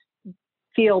to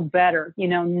feel better,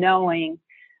 knowing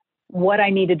what I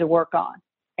needed to work on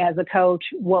as a coach,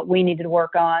 what we needed to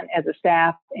work on as a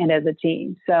staff and as a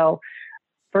team. So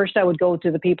first I would go to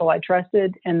the people I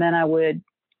trusted, and then I would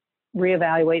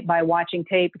reevaluate by watching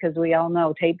tape, because we all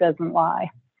know tape doesn't lie.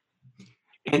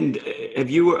 And have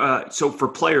you, so for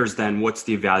players then, what's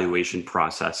the evaluation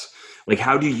process? Like,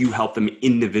 how do you help them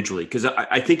individually? Because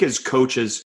I think as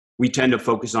coaches, we tend to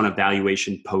focus on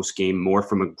evaluation post-game more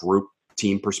from a group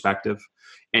team perspective.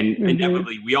 And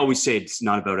inevitably, we always say it's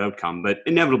not about outcome, but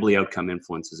inevitably outcome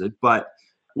influences it. But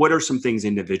what are some things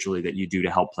individually that you do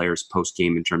to help players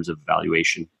post-game in terms of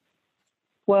evaluation?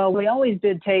 Well, we always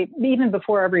did tape. Even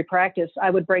before every practice, I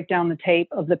would break down the tape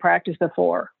of the practice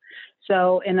before.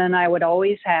 So, and then I would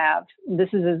always have, this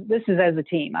is as a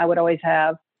team, I would always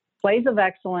have plays of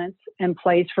excellence and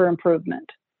plays for improvement.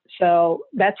 So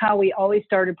that's how we always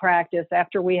started practice.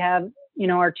 After we have,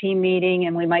 our team meeting,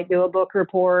 and we might do a book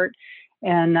report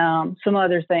and some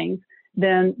other things,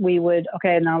 then we would,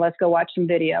 okay, now let's go watch some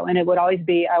video. And it would always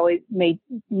be, I always made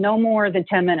no more than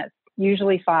 10 minutes,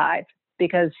 usually 5,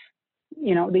 because,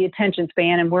 the attention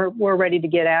span, and we're ready to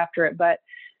get after it.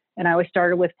 And I always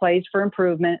started with plays for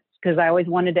improvement, because I always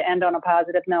wanted to end on a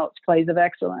positive note, plays of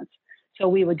excellence. So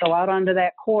we would go out onto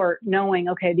that court knowing,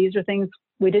 okay, these are things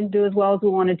we didn't do as well as we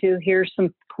wanted to. Here's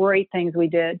some great things we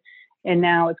did. And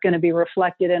now it's going to be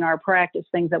reflected in our practice,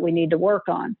 things that we need to work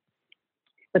on.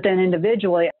 But then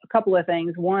individually, a couple of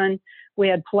things. One, we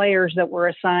had players that were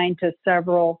assigned to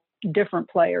several different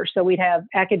players. So we'd have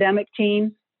academic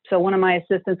teams. So one of my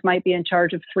assistants might be in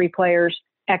charge of 3 players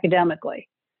academically.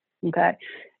 Okay.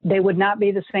 They would not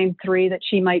be the same 3 that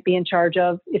she might be in charge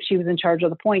of if she was in charge of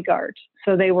the point guards.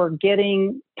 So they were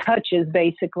getting touches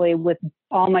basically with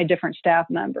all my different staff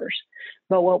members.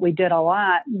 But what we did a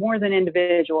lot, more than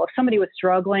individual, if somebody was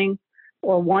struggling,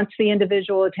 or wants the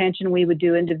individual attention, we would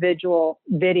do individual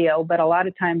video. But a lot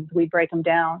of times we break them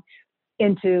down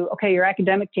into, okay, your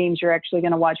academic teams, you're actually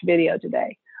going to watch video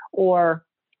today. Or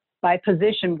by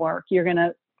position work, you're going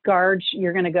to guards,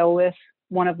 you're going to go with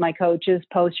one of my coaches,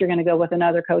 posts, you're going to go with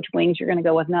another coach, wings, you're going to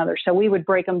go with another. So we would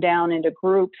break them down into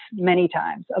groups many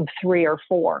times of 3 or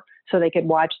 4 so they could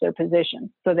watch their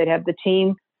position. So they'd have the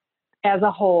team as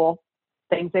a whole,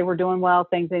 things they were doing well,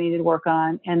 things they needed to work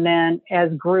on. And then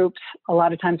as groups, a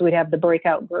lot of times we'd have the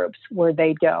breakout groups where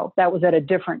they'd go. That was at a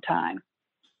different time.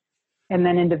 And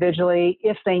then individually,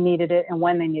 if they needed it and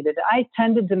when they needed it. I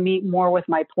tended to meet more with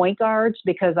my point guards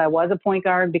because I was a point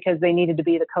guard, because they needed to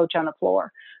be the coach on the floor.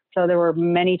 So there were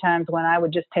many times when I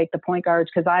would just take the point guards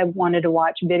because I wanted to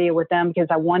watch video with them because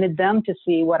I wanted them to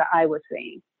see what I was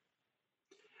seeing.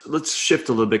 Let's shift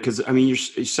a little bit, because I mean, you're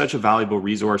such a valuable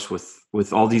resource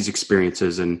with all these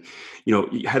experiences. And, you know,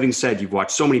 having said you've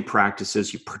watched so many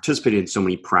practices, you participated in so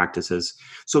many practices.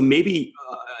 So maybe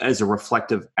as a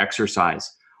reflective exercise,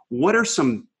 what are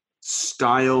some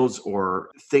styles or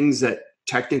things that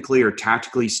technically or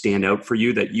tactically stand out for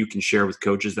you that you can share with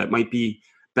coaches that might be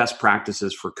best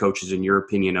practices for coaches, in your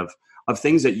opinion, of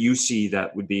things that you see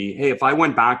that would be, hey, if I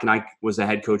went back and I was the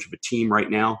head coach of a team right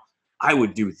now, I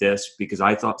would do this because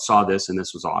I saw this and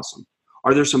this was awesome.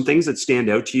 Are there some things that stand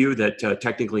out to you that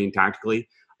technically and tactically,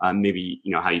 maybe,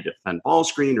 you know, how you defend ball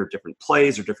screen or different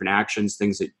plays or different actions,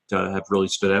 things that have really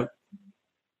stood out?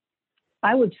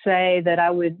 I would say that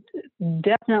I would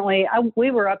definitely,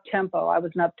 we were up tempo. I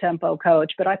was an up tempo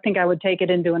coach, but I think I would take it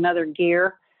into another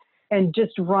gear and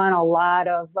just run a lot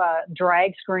of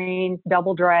drag screens,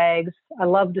 double drags. I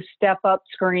love the step up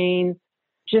screens,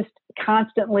 just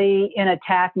constantly in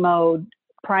attack mode,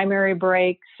 primary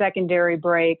break, secondary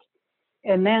break,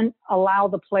 and then allow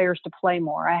the players to play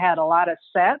more. I had a lot of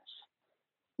sets,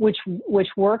 which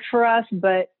worked for us,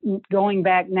 but going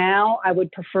back now, I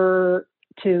would prefer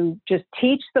to just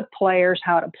teach the players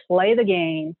how to play the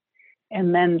game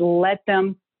and then let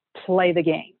them play the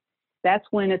game. That's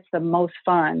when it's the most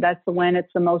fun. That's when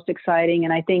it's the most exciting.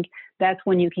 And I think that's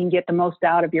when you can get the most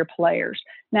out of your players.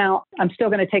 Now, I'm still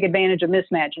going to take advantage of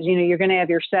mismatches. You know, you're going to have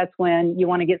your sets when you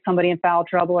want to get somebody in foul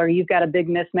trouble or you've got a big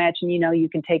mismatch and you know you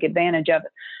can take advantage of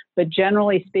it. But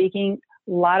generally speaking,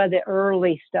 a lot of the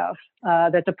early stuff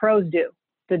that the pros do,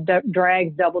 the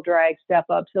drags, double drags, step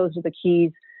ups, those are the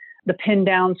keys. The pin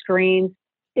down screens.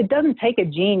 It doesn't take a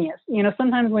genius. You know,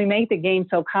 sometimes we make the game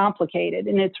so complicated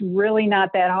and it's really not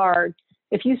that hard.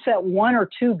 If you set 1 or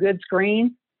 2 good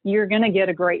screens, you're going to get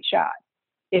a great shot.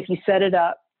 If you set it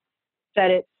up,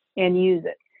 set it and use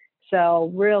it.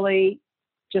 So really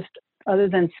just other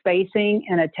than spacing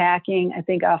and attacking, I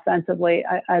think offensively,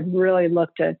 I'd really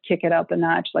look to kick it up a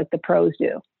notch like the pros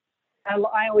do.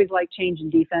 I always like changing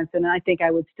defense, and I think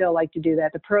I would still like to do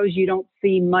that. The pros, you don't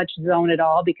see much zone at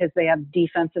all because they have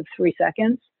defensive 3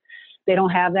 seconds. They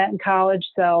don't have that in college,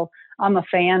 so I'm a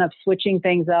fan of switching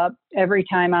things up. Every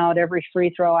timeout, every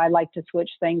free throw, I like to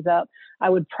switch things up. I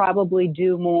would probably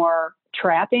do more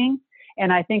trapping,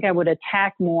 and I think I would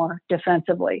attack more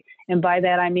defensively. And by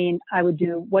that, I mean I would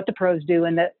do what the pros do,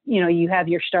 and that, you know, you have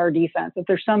your star defense. If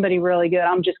there's somebody really good,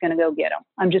 I'm just going to go get them.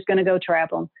 I'm just going to go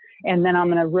trap them. And then I'm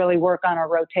going to really work on our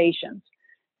rotations.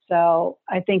 So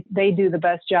I think they do the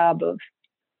best job of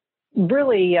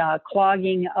really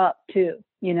clogging up too.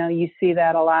 You know, you see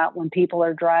that a lot when people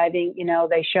are driving, you know,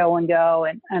 they show and go.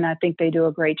 And I think they do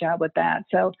a great job with that.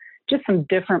 So just some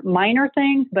different minor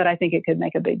things, but I think it could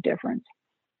make a big difference.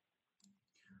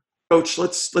 Coach,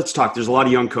 let's talk. There's a lot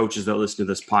of young coaches that listen to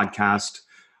this podcast.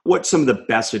 What's some of the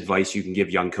best advice you can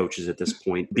give young coaches at this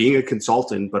point, being a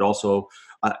consultant, but also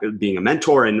being a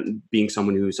mentor and being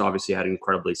someone who's obviously had an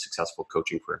incredibly successful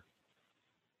coaching career?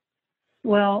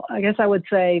 Well, I guess I would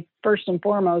say first and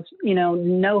foremost, you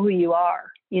know who you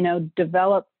are, you know,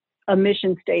 develop a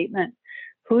mission statement,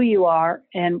 who you are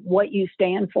and what you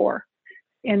stand for.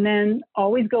 And then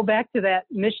always go back to that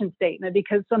mission statement,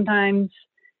 because sometimes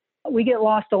we get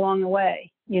lost along the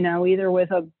way, you know, either with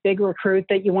a big recruit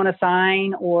that you want to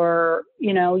sign, or,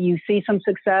 you know, you see some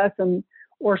success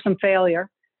or some failure,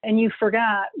 and you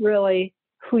forgot really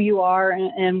who you are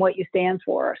and what you stand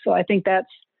for. So I think that's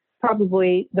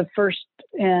probably the first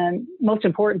and most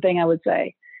important thing I would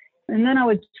say. And then I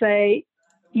would say,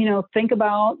 you know, think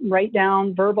about, write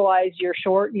down, verbalize your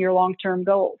short and your long-term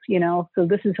goals, you know, so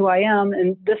this is who I am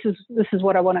and this is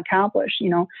what I want to accomplish.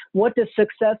 You know, what does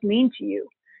success mean to you?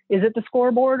 Is it the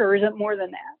scoreboard or is it more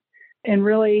than that? And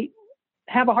really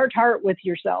have a heart-to-heart with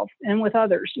yourself and with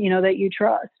others, you know, that you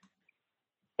trust.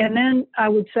 And then I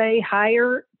would say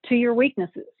hire to your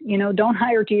weaknesses, you know, don't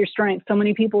hire to your strengths. So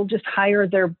many people just hire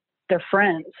their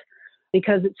friends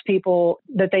because it's people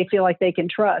that they feel like they can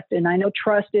trust. And I know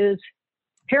trust is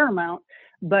paramount,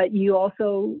 but you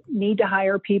also need to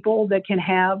hire people that can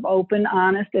have open,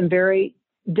 honest, and very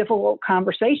difficult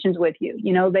conversations with you.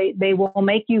 You know, they will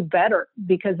make you better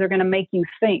because they're going to make you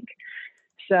think.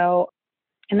 So,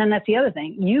 and then that's the other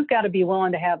thing. You've got to be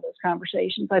willing to have those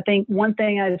conversations. I think one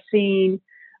thing I've seen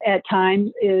at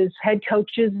times is head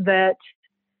coaches that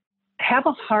have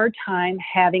a hard time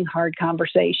having hard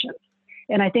conversations.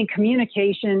 And I think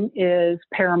communication is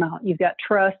paramount. You've got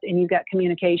trust and you've got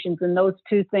communications. And those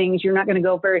two things, you're not going to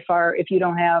go very far if you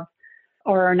don't have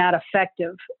or are not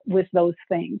effective with those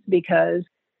things, because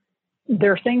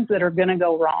there are things that are going to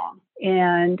go wrong.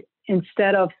 And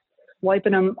instead of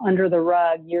wiping them under the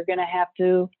rug, you're going to have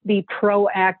to be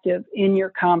proactive in your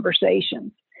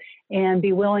conversations and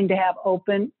be willing to have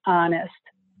open, honest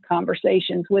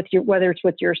conversations with your, whether it's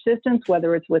with your assistants,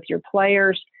 whether it's with your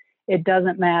players, it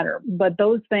doesn't matter. But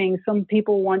those things, some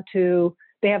people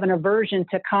they have an aversion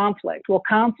to conflict. Well,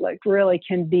 conflict really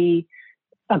can be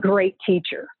a great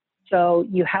teacher. So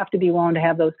you have to be willing to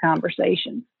have those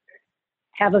conversations.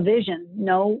 Have a vision.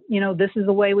 This is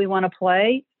the way we want to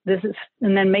play.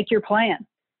 And then make your plan.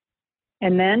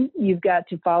 And then you've got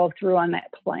to follow through on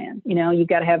that plan. You've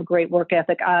got to have a great work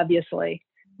ethic, obviously,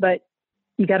 but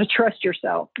you got to trust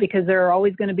yourself, because there are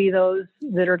always going to be those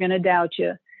that are going to doubt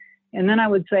you. And then I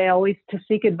would say always to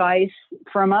seek advice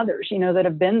from others, that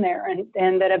have been there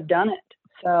and that have done it.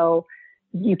 So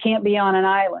you can't be on an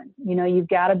island. You've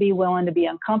got to be willing to be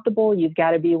uncomfortable. You've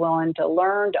got to be willing to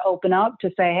learn, to open up, to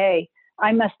say, hey,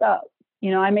 I messed up.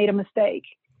 I made a mistake.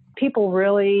 People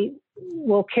really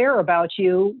will care about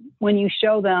you when you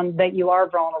show them that you are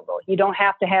vulnerable. You don't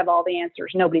have to have all the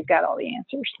answers. Nobody's got all the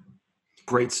answers.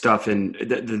 Great stuff. And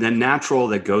the natural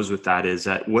that goes with that is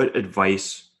that what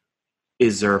advice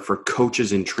is there for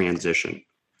coaches in transition?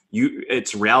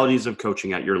 It's realities of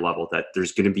coaching at your level that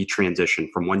there's going to be transition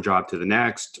from one job to the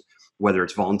next, whether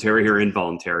it's voluntary or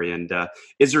involuntary. And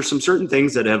is there some certain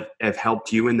things that have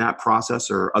helped you in that process,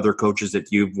 or other coaches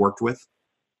that you've worked with?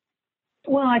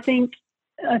 Well, I think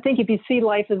if you see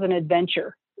life as an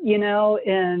adventure,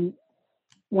 and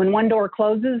when one door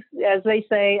closes, as they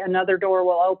say, another door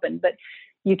will open, but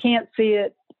you can't see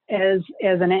it as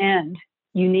an end.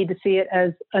 You need to see it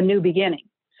as a new beginning.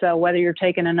 So whether you're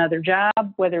taking another job,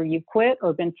 whether you've quit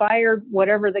or been fired,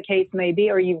 whatever the case may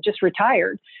be, or you've just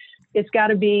retired, it's got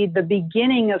to be the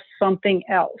beginning of something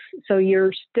else. So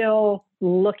you're still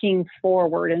looking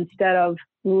forward instead of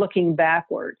looking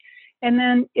backward. And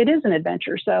then it is an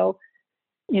adventure. So,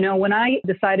 when I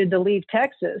decided to leave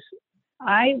Texas,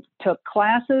 I took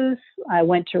classes, I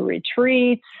went to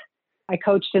retreats, I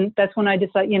coached that's when I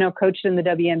decided, coached in the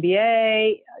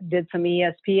WNBA, did some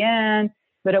ESPN,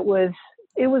 but it was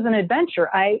an adventure.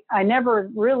 I never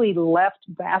really left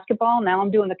basketball. Now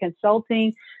I'm doing the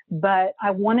consulting, but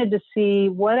I wanted to see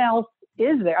what else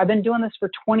is there. I've been doing this for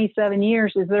 27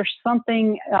 years. Is there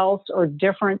something else or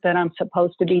different that I'm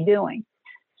supposed to be doing?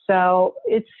 So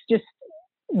it's just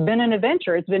been an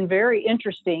adventure. It's been very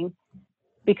interesting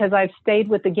because I've stayed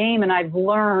with the game and I've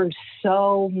learned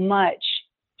so much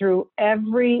through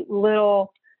every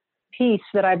little piece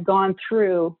that I've gone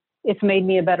through. It's made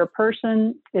me a better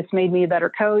person. It's made me a better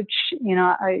coach.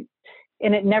 And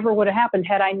it never would have happened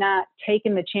had I not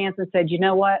taken the chance and said, you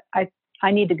know what,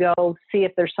 I need to go see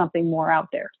if there's something more out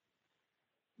there.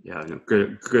 Yeah,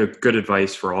 good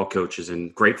advice for all coaches,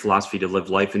 and great philosophy to live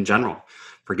life in general.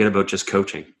 Forget about just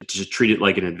coaching. Just treat it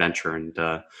like an adventure,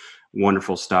 and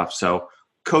wonderful stuff. So,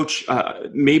 Coach,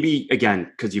 maybe again,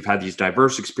 because you've had these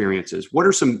diverse experiences, what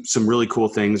are some really cool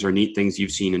things or neat things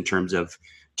you've seen in terms of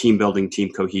team building, team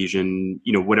cohesion,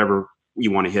 whatever you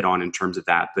want to hit on in terms of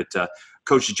that. But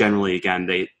coaches generally, again,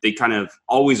 they kind of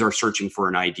always are searching for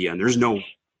an idea, and there's no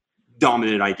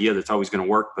dominant idea that's always going to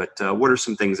work. But what are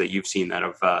some things that you've seen that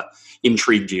have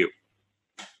intrigued you?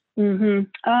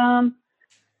 Mm-hmm.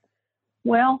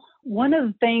 Well, one of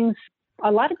the things,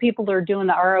 a lot of people are doing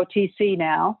the ROTC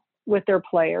now with their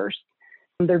players.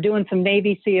 They're doing some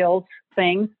Navy SEALs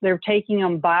things. They're taking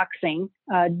them boxing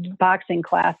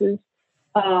classes,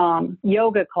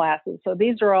 yoga classes. So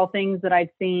these are all things that I've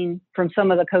seen from some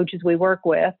of the coaches we work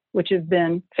with, which have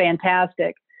been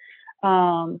fantastic.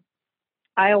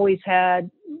 I always had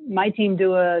my team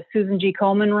do a Susan G.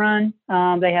 Komen run.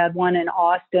 They had one in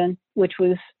Austin, which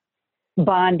was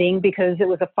bonding because it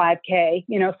was a 5K,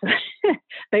 so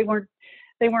they weren't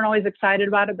always excited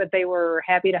about it, but they were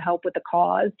happy to help with the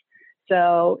cause.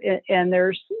 So, and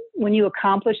when you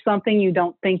accomplish something you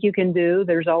don't think you can do,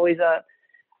 there's always a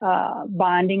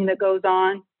bonding that goes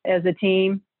on as a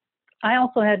team. I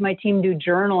also had my team do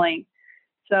journaling.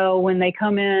 So when they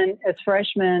come in as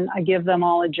freshmen, I give them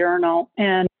all a journal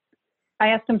and I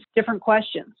ask them different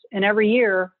questions. And every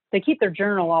year, they keep their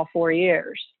journal all 4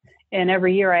 years. And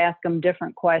every year I ask them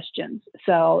different questions.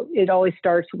 So it always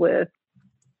starts with,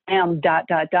 and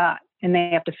they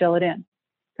have to fill it in.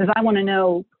 Because I want to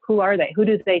know, who are they? Who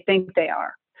do they think they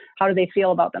are? How do they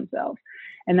feel about themselves?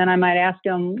 And then I might ask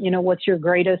them, what's your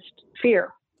greatest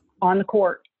fear on the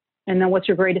court? And then what's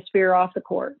your greatest fear off the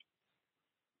court?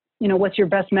 What's your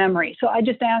best memory? So I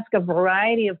just ask a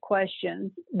variety of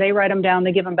questions. They write them down,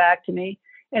 they give them back to me.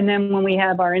 And then when we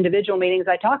have our individual meetings,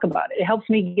 I talk about it. It helps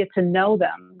me get to know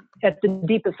them at the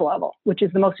deepest level, which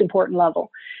is the most important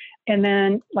level. And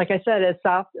then, like I said, as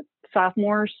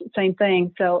sophomores, same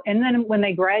thing. So, and then when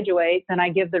they graduate, then I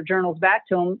give their journals back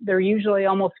to them. They're usually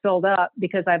almost filled up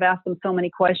because I've asked them so many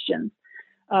questions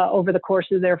over the course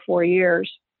of their 4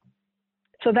 years.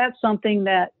 So that's something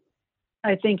that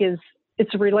I think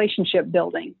it's a relationship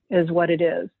building is what it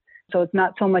is. So it's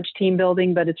not so much team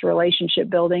building, but it's relationship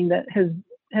building that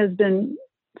has been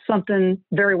something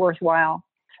very worthwhile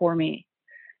for me.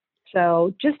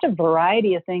 So just a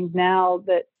variety of things now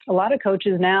that a lot of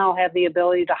coaches now have the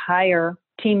ability to hire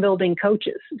team building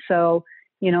coaches. So,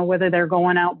 whether they're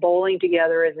going out bowling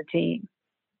together as a team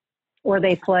or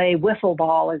they play wiffle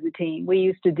ball as a team. We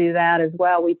used to do that as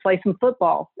well. We play some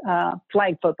football,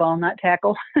 flag football, not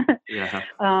tackle. Yeah.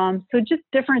 So just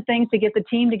different things to get the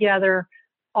team together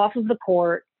off of the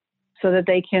court so that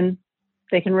they can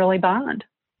really bond.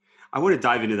 I want to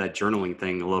dive into that journaling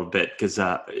thing a little bit because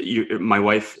my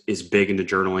wife is big into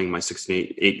journaling. My 6 and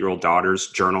 8-year-old daughters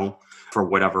journal for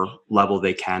whatever level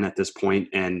they can at this point.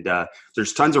 And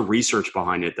there's tons of research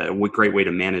behind it. That a great way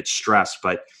to manage stress.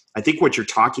 But I think what you're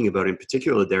talking about in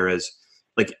particular there is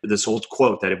like this old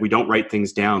quote that if we don't write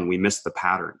things down, we miss the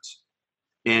patterns.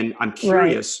 And I'm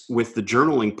curious with the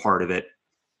journaling part of it,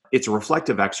 it's a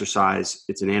reflective exercise.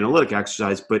 It's an analytic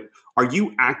exercise, but are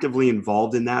you actively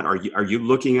involved in that? Are you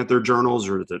looking at their journals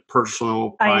or is it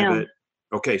personal, private? I am.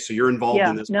 Okay. So you're involved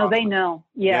in this No, process. they know.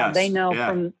 Yeah. Yes. They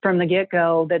know from the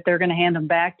get-go that they're going to hand them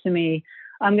back to me.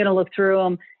 I'm going to look through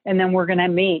them and then we're going to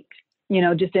meet,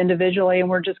 just individually. And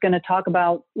we're just going to talk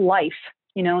about life,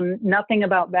 nothing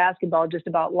about basketball, just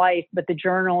about life. But the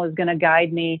journal is going to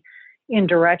guide me in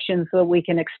direction so that we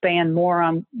can expand more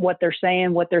on what they're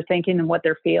saying, what they're thinking, and what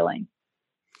they're feeling.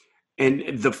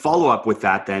 And the follow-up with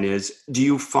that then is, do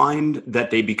you find that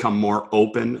they become more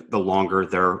open the longer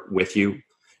they're with you?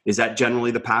 Is that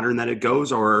generally the pattern that it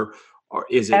goes, or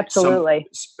is it absolutely?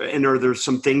 And are there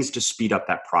some things to speed up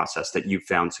that process that you've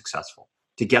found successful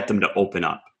to get them to open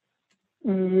up?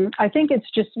 I think it's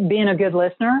just being a good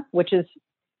listener, which is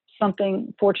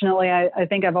something, fortunately, I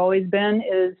think I've always been,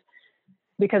 is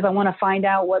because I want to find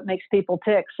out what makes people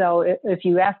tick. So if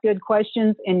you ask good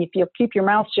questions and if you keep your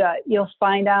mouth shut, you'll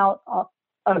find out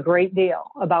a great deal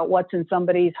about what's in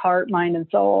somebody's heart, mind, and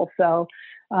soul. So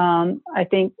I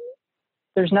think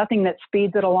there's nothing that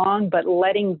speeds it along, but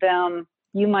letting them,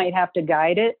 you might have to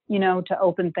guide it, to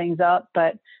open things up.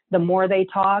 But the more they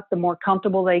talk, the more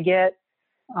comfortable they get.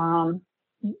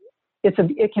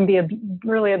 It can be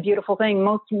really a beautiful thing,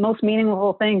 most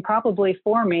meaningful thing probably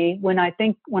for me when I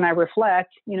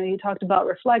reflect. You talked about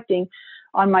reflecting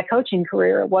on my coaching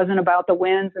career. It wasn't about the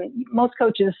wins, and most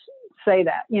coaches say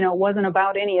that, it wasn't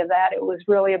about any of that. It was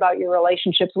really about your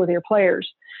relationships with your players.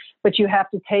 But you have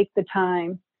to take the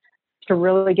time to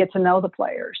really get to know the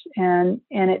players, and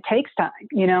it takes time,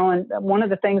 and one of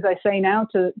the things I say now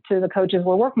to the coaches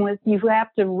we're working with, you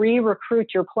have to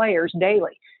re-recruit your players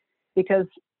daily, because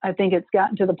I think it's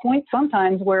gotten to the point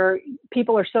sometimes where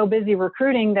people are so busy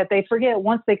recruiting that they forget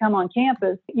once they come on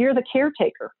campus, you're the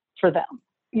caretaker for them.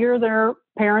 You're their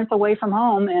parents away from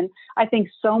home. And I think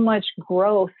so much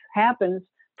growth happens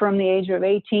from the age of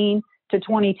 18 to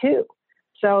 22.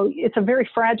 So it's a very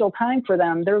fragile time for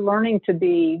them. They're learning to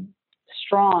be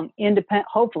strong, independent,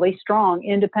 hopefully strong,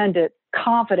 independent,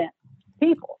 confident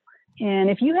people.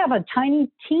 And if you have a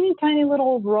teeny tiny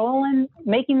little role in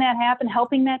making that happen,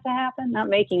 helping that to happen, not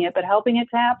making it, but helping it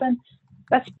to happen,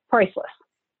 that's priceless.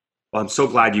 Well, I'm so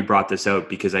glad you brought this out,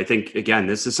 because I think, again,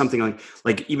 this is something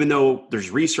like even though there's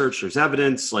research, there's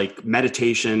evidence, like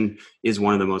meditation is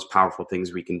one of the most powerful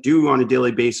things we can do on a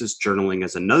daily basis. Journaling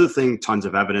is another thing, tons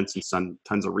of evidence and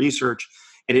tons of research.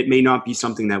 And it may not be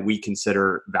something that we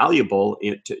consider valuable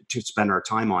to spend our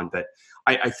time on. But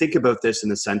I think about this in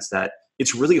the sense that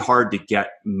it's really hard to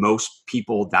get most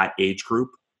people that age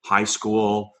group, high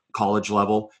school, college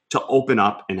level, to open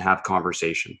up and have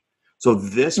conversation. So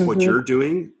what you're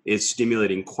doing is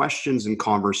stimulating questions and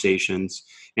conversations,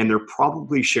 and they're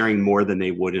probably sharing more than they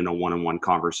would in a one-on-one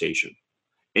conversation.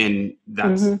 And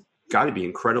got to be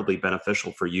incredibly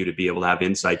beneficial for you to be able to have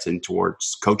insights in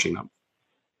towards coaching them.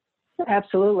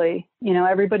 Absolutely.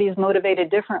 Everybody is motivated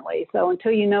differently. So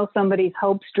until you know somebody's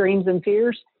hopes, dreams, and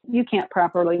fears, you can't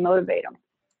properly motivate them.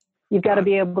 You've got to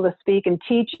be able to speak and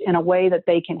teach in a way that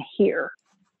they can hear.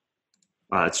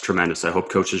 It's tremendous. I hope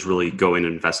coaches really go in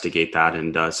and investigate that.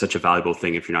 And such a valuable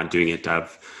thing, if you're not doing it, to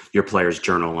have your players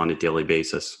journal on a daily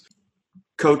basis.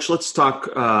 Coach, let's talk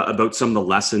about some of the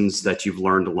lessons that you've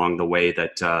learned along the way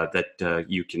that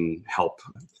you can help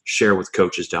share with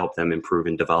coaches to help them improve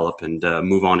and develop and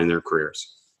move on in their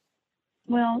careers.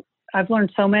 Well, I've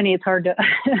learned so many, it's hard to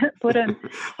put in,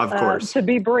 of course, to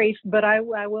be brief, but I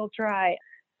will try.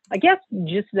 I guess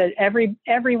just that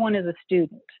everyone is a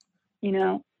student,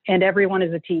 and everyone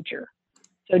is a teacher.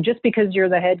 So just because you're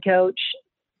the head coach,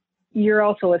 you're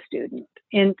also a student.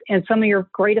 And some of your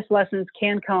greatest lessons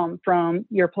can come from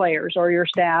your players or your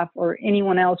staff or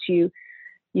anyone else you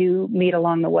meet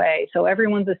along the way. So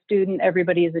everyone's a student,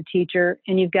 everybody is a teacher,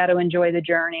 and you've got to enjoy the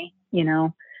journey.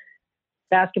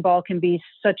 Basketball can be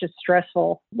such a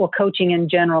coaching in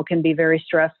general can be very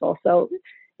stressful. So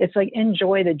it's like,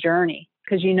 enjoy the journey,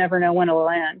 because you never know when it'll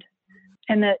end.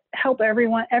 And that help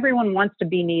everyone wants to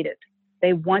be needed.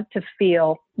 They want to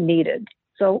feel needed.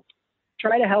 So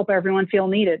try to help everyone feel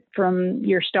needed, from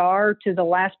your star to the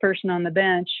last person on the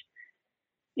bench.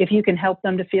 If you can help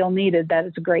them to feel needed, that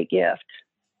is a great gift.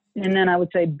 And then I would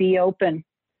say, be open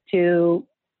to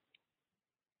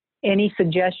any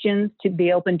suggestions, to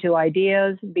be open to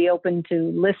ideas, be open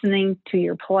to listening to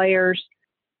your players,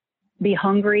 be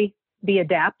hungry, be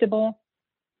adaptable.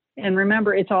 And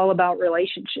remember, it's all about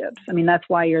relationships. I mean, that's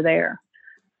why you're there.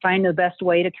 Find the best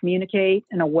way to communicate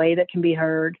in a way that can be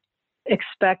heard.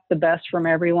 Expect the best from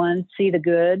everyone. See the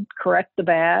good, correct the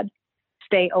bad,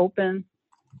 stay open.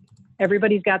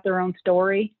 Everybody's got their own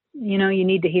story. You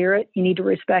need to hear it. You need to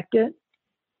respect it.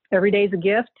 Every day is a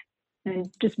gift, and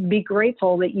just be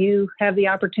grateful that you have the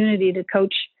opportunity to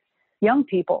coach young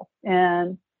people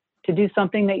and to do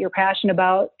something that you're passionate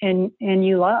about and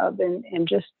you love, and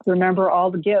just remember all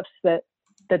the gifts that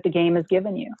the game has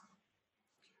given you.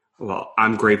 Well,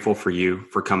 I'm grateful for you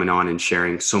for coming on and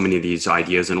sharing so many of these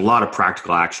ideas and a lot of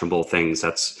practical, actionable things.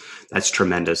 That's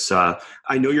tremendous. I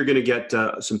know you're going to get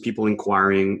some people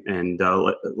inquiring, and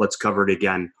let's cover it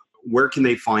again. Where can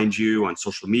they find you on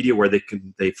social media? Where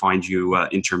they find you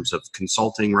in terms of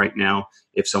consulting right now?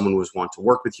 If someone want to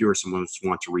work with you, or someone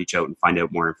want to reach out and find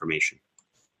out more information.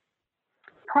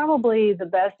 Probably the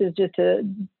best is just to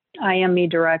IM me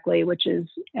directly, which is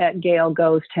at Gail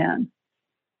Goes 10.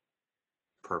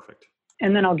 Perfect.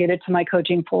 And then I'll get it to my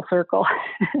Coaching Full Circle.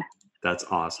 That's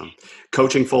awesome.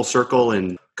 Coaching Full Circle,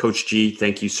 and Coach G,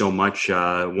 thank you so much.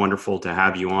 Wonderful to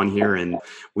have you on here. And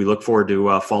we look forward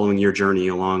to following your journey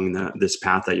along this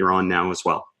path that you're on now as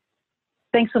well.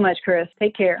 Thanks so much, Chris.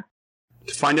 Take care.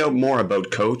 To find out more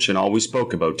about Coach and all we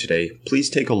spoke about today, please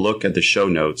take a look at the show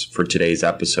notes for today's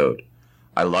episode.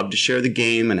 I love to share the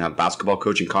game and have basketball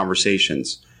coaching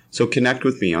conversations, so connect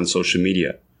with me on social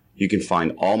media. You can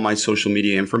find all my social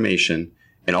media information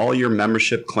and all your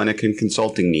membership, clinic, and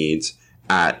consulting needs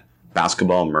at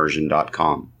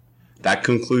basketballimmersion.com. That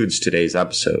concludes today's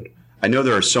episode. I know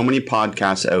there are so many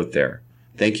podcasts out there.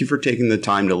 Thank you for taking the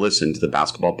time to listen to the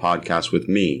Basketball Podcast with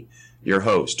me, your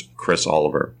host, Chris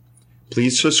Oliver.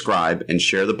 Please subscribe and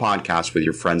share the podcast with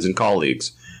your friends and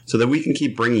colleagues so that we can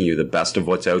keep bringing you the best of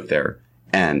what's out there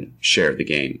and share the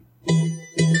game.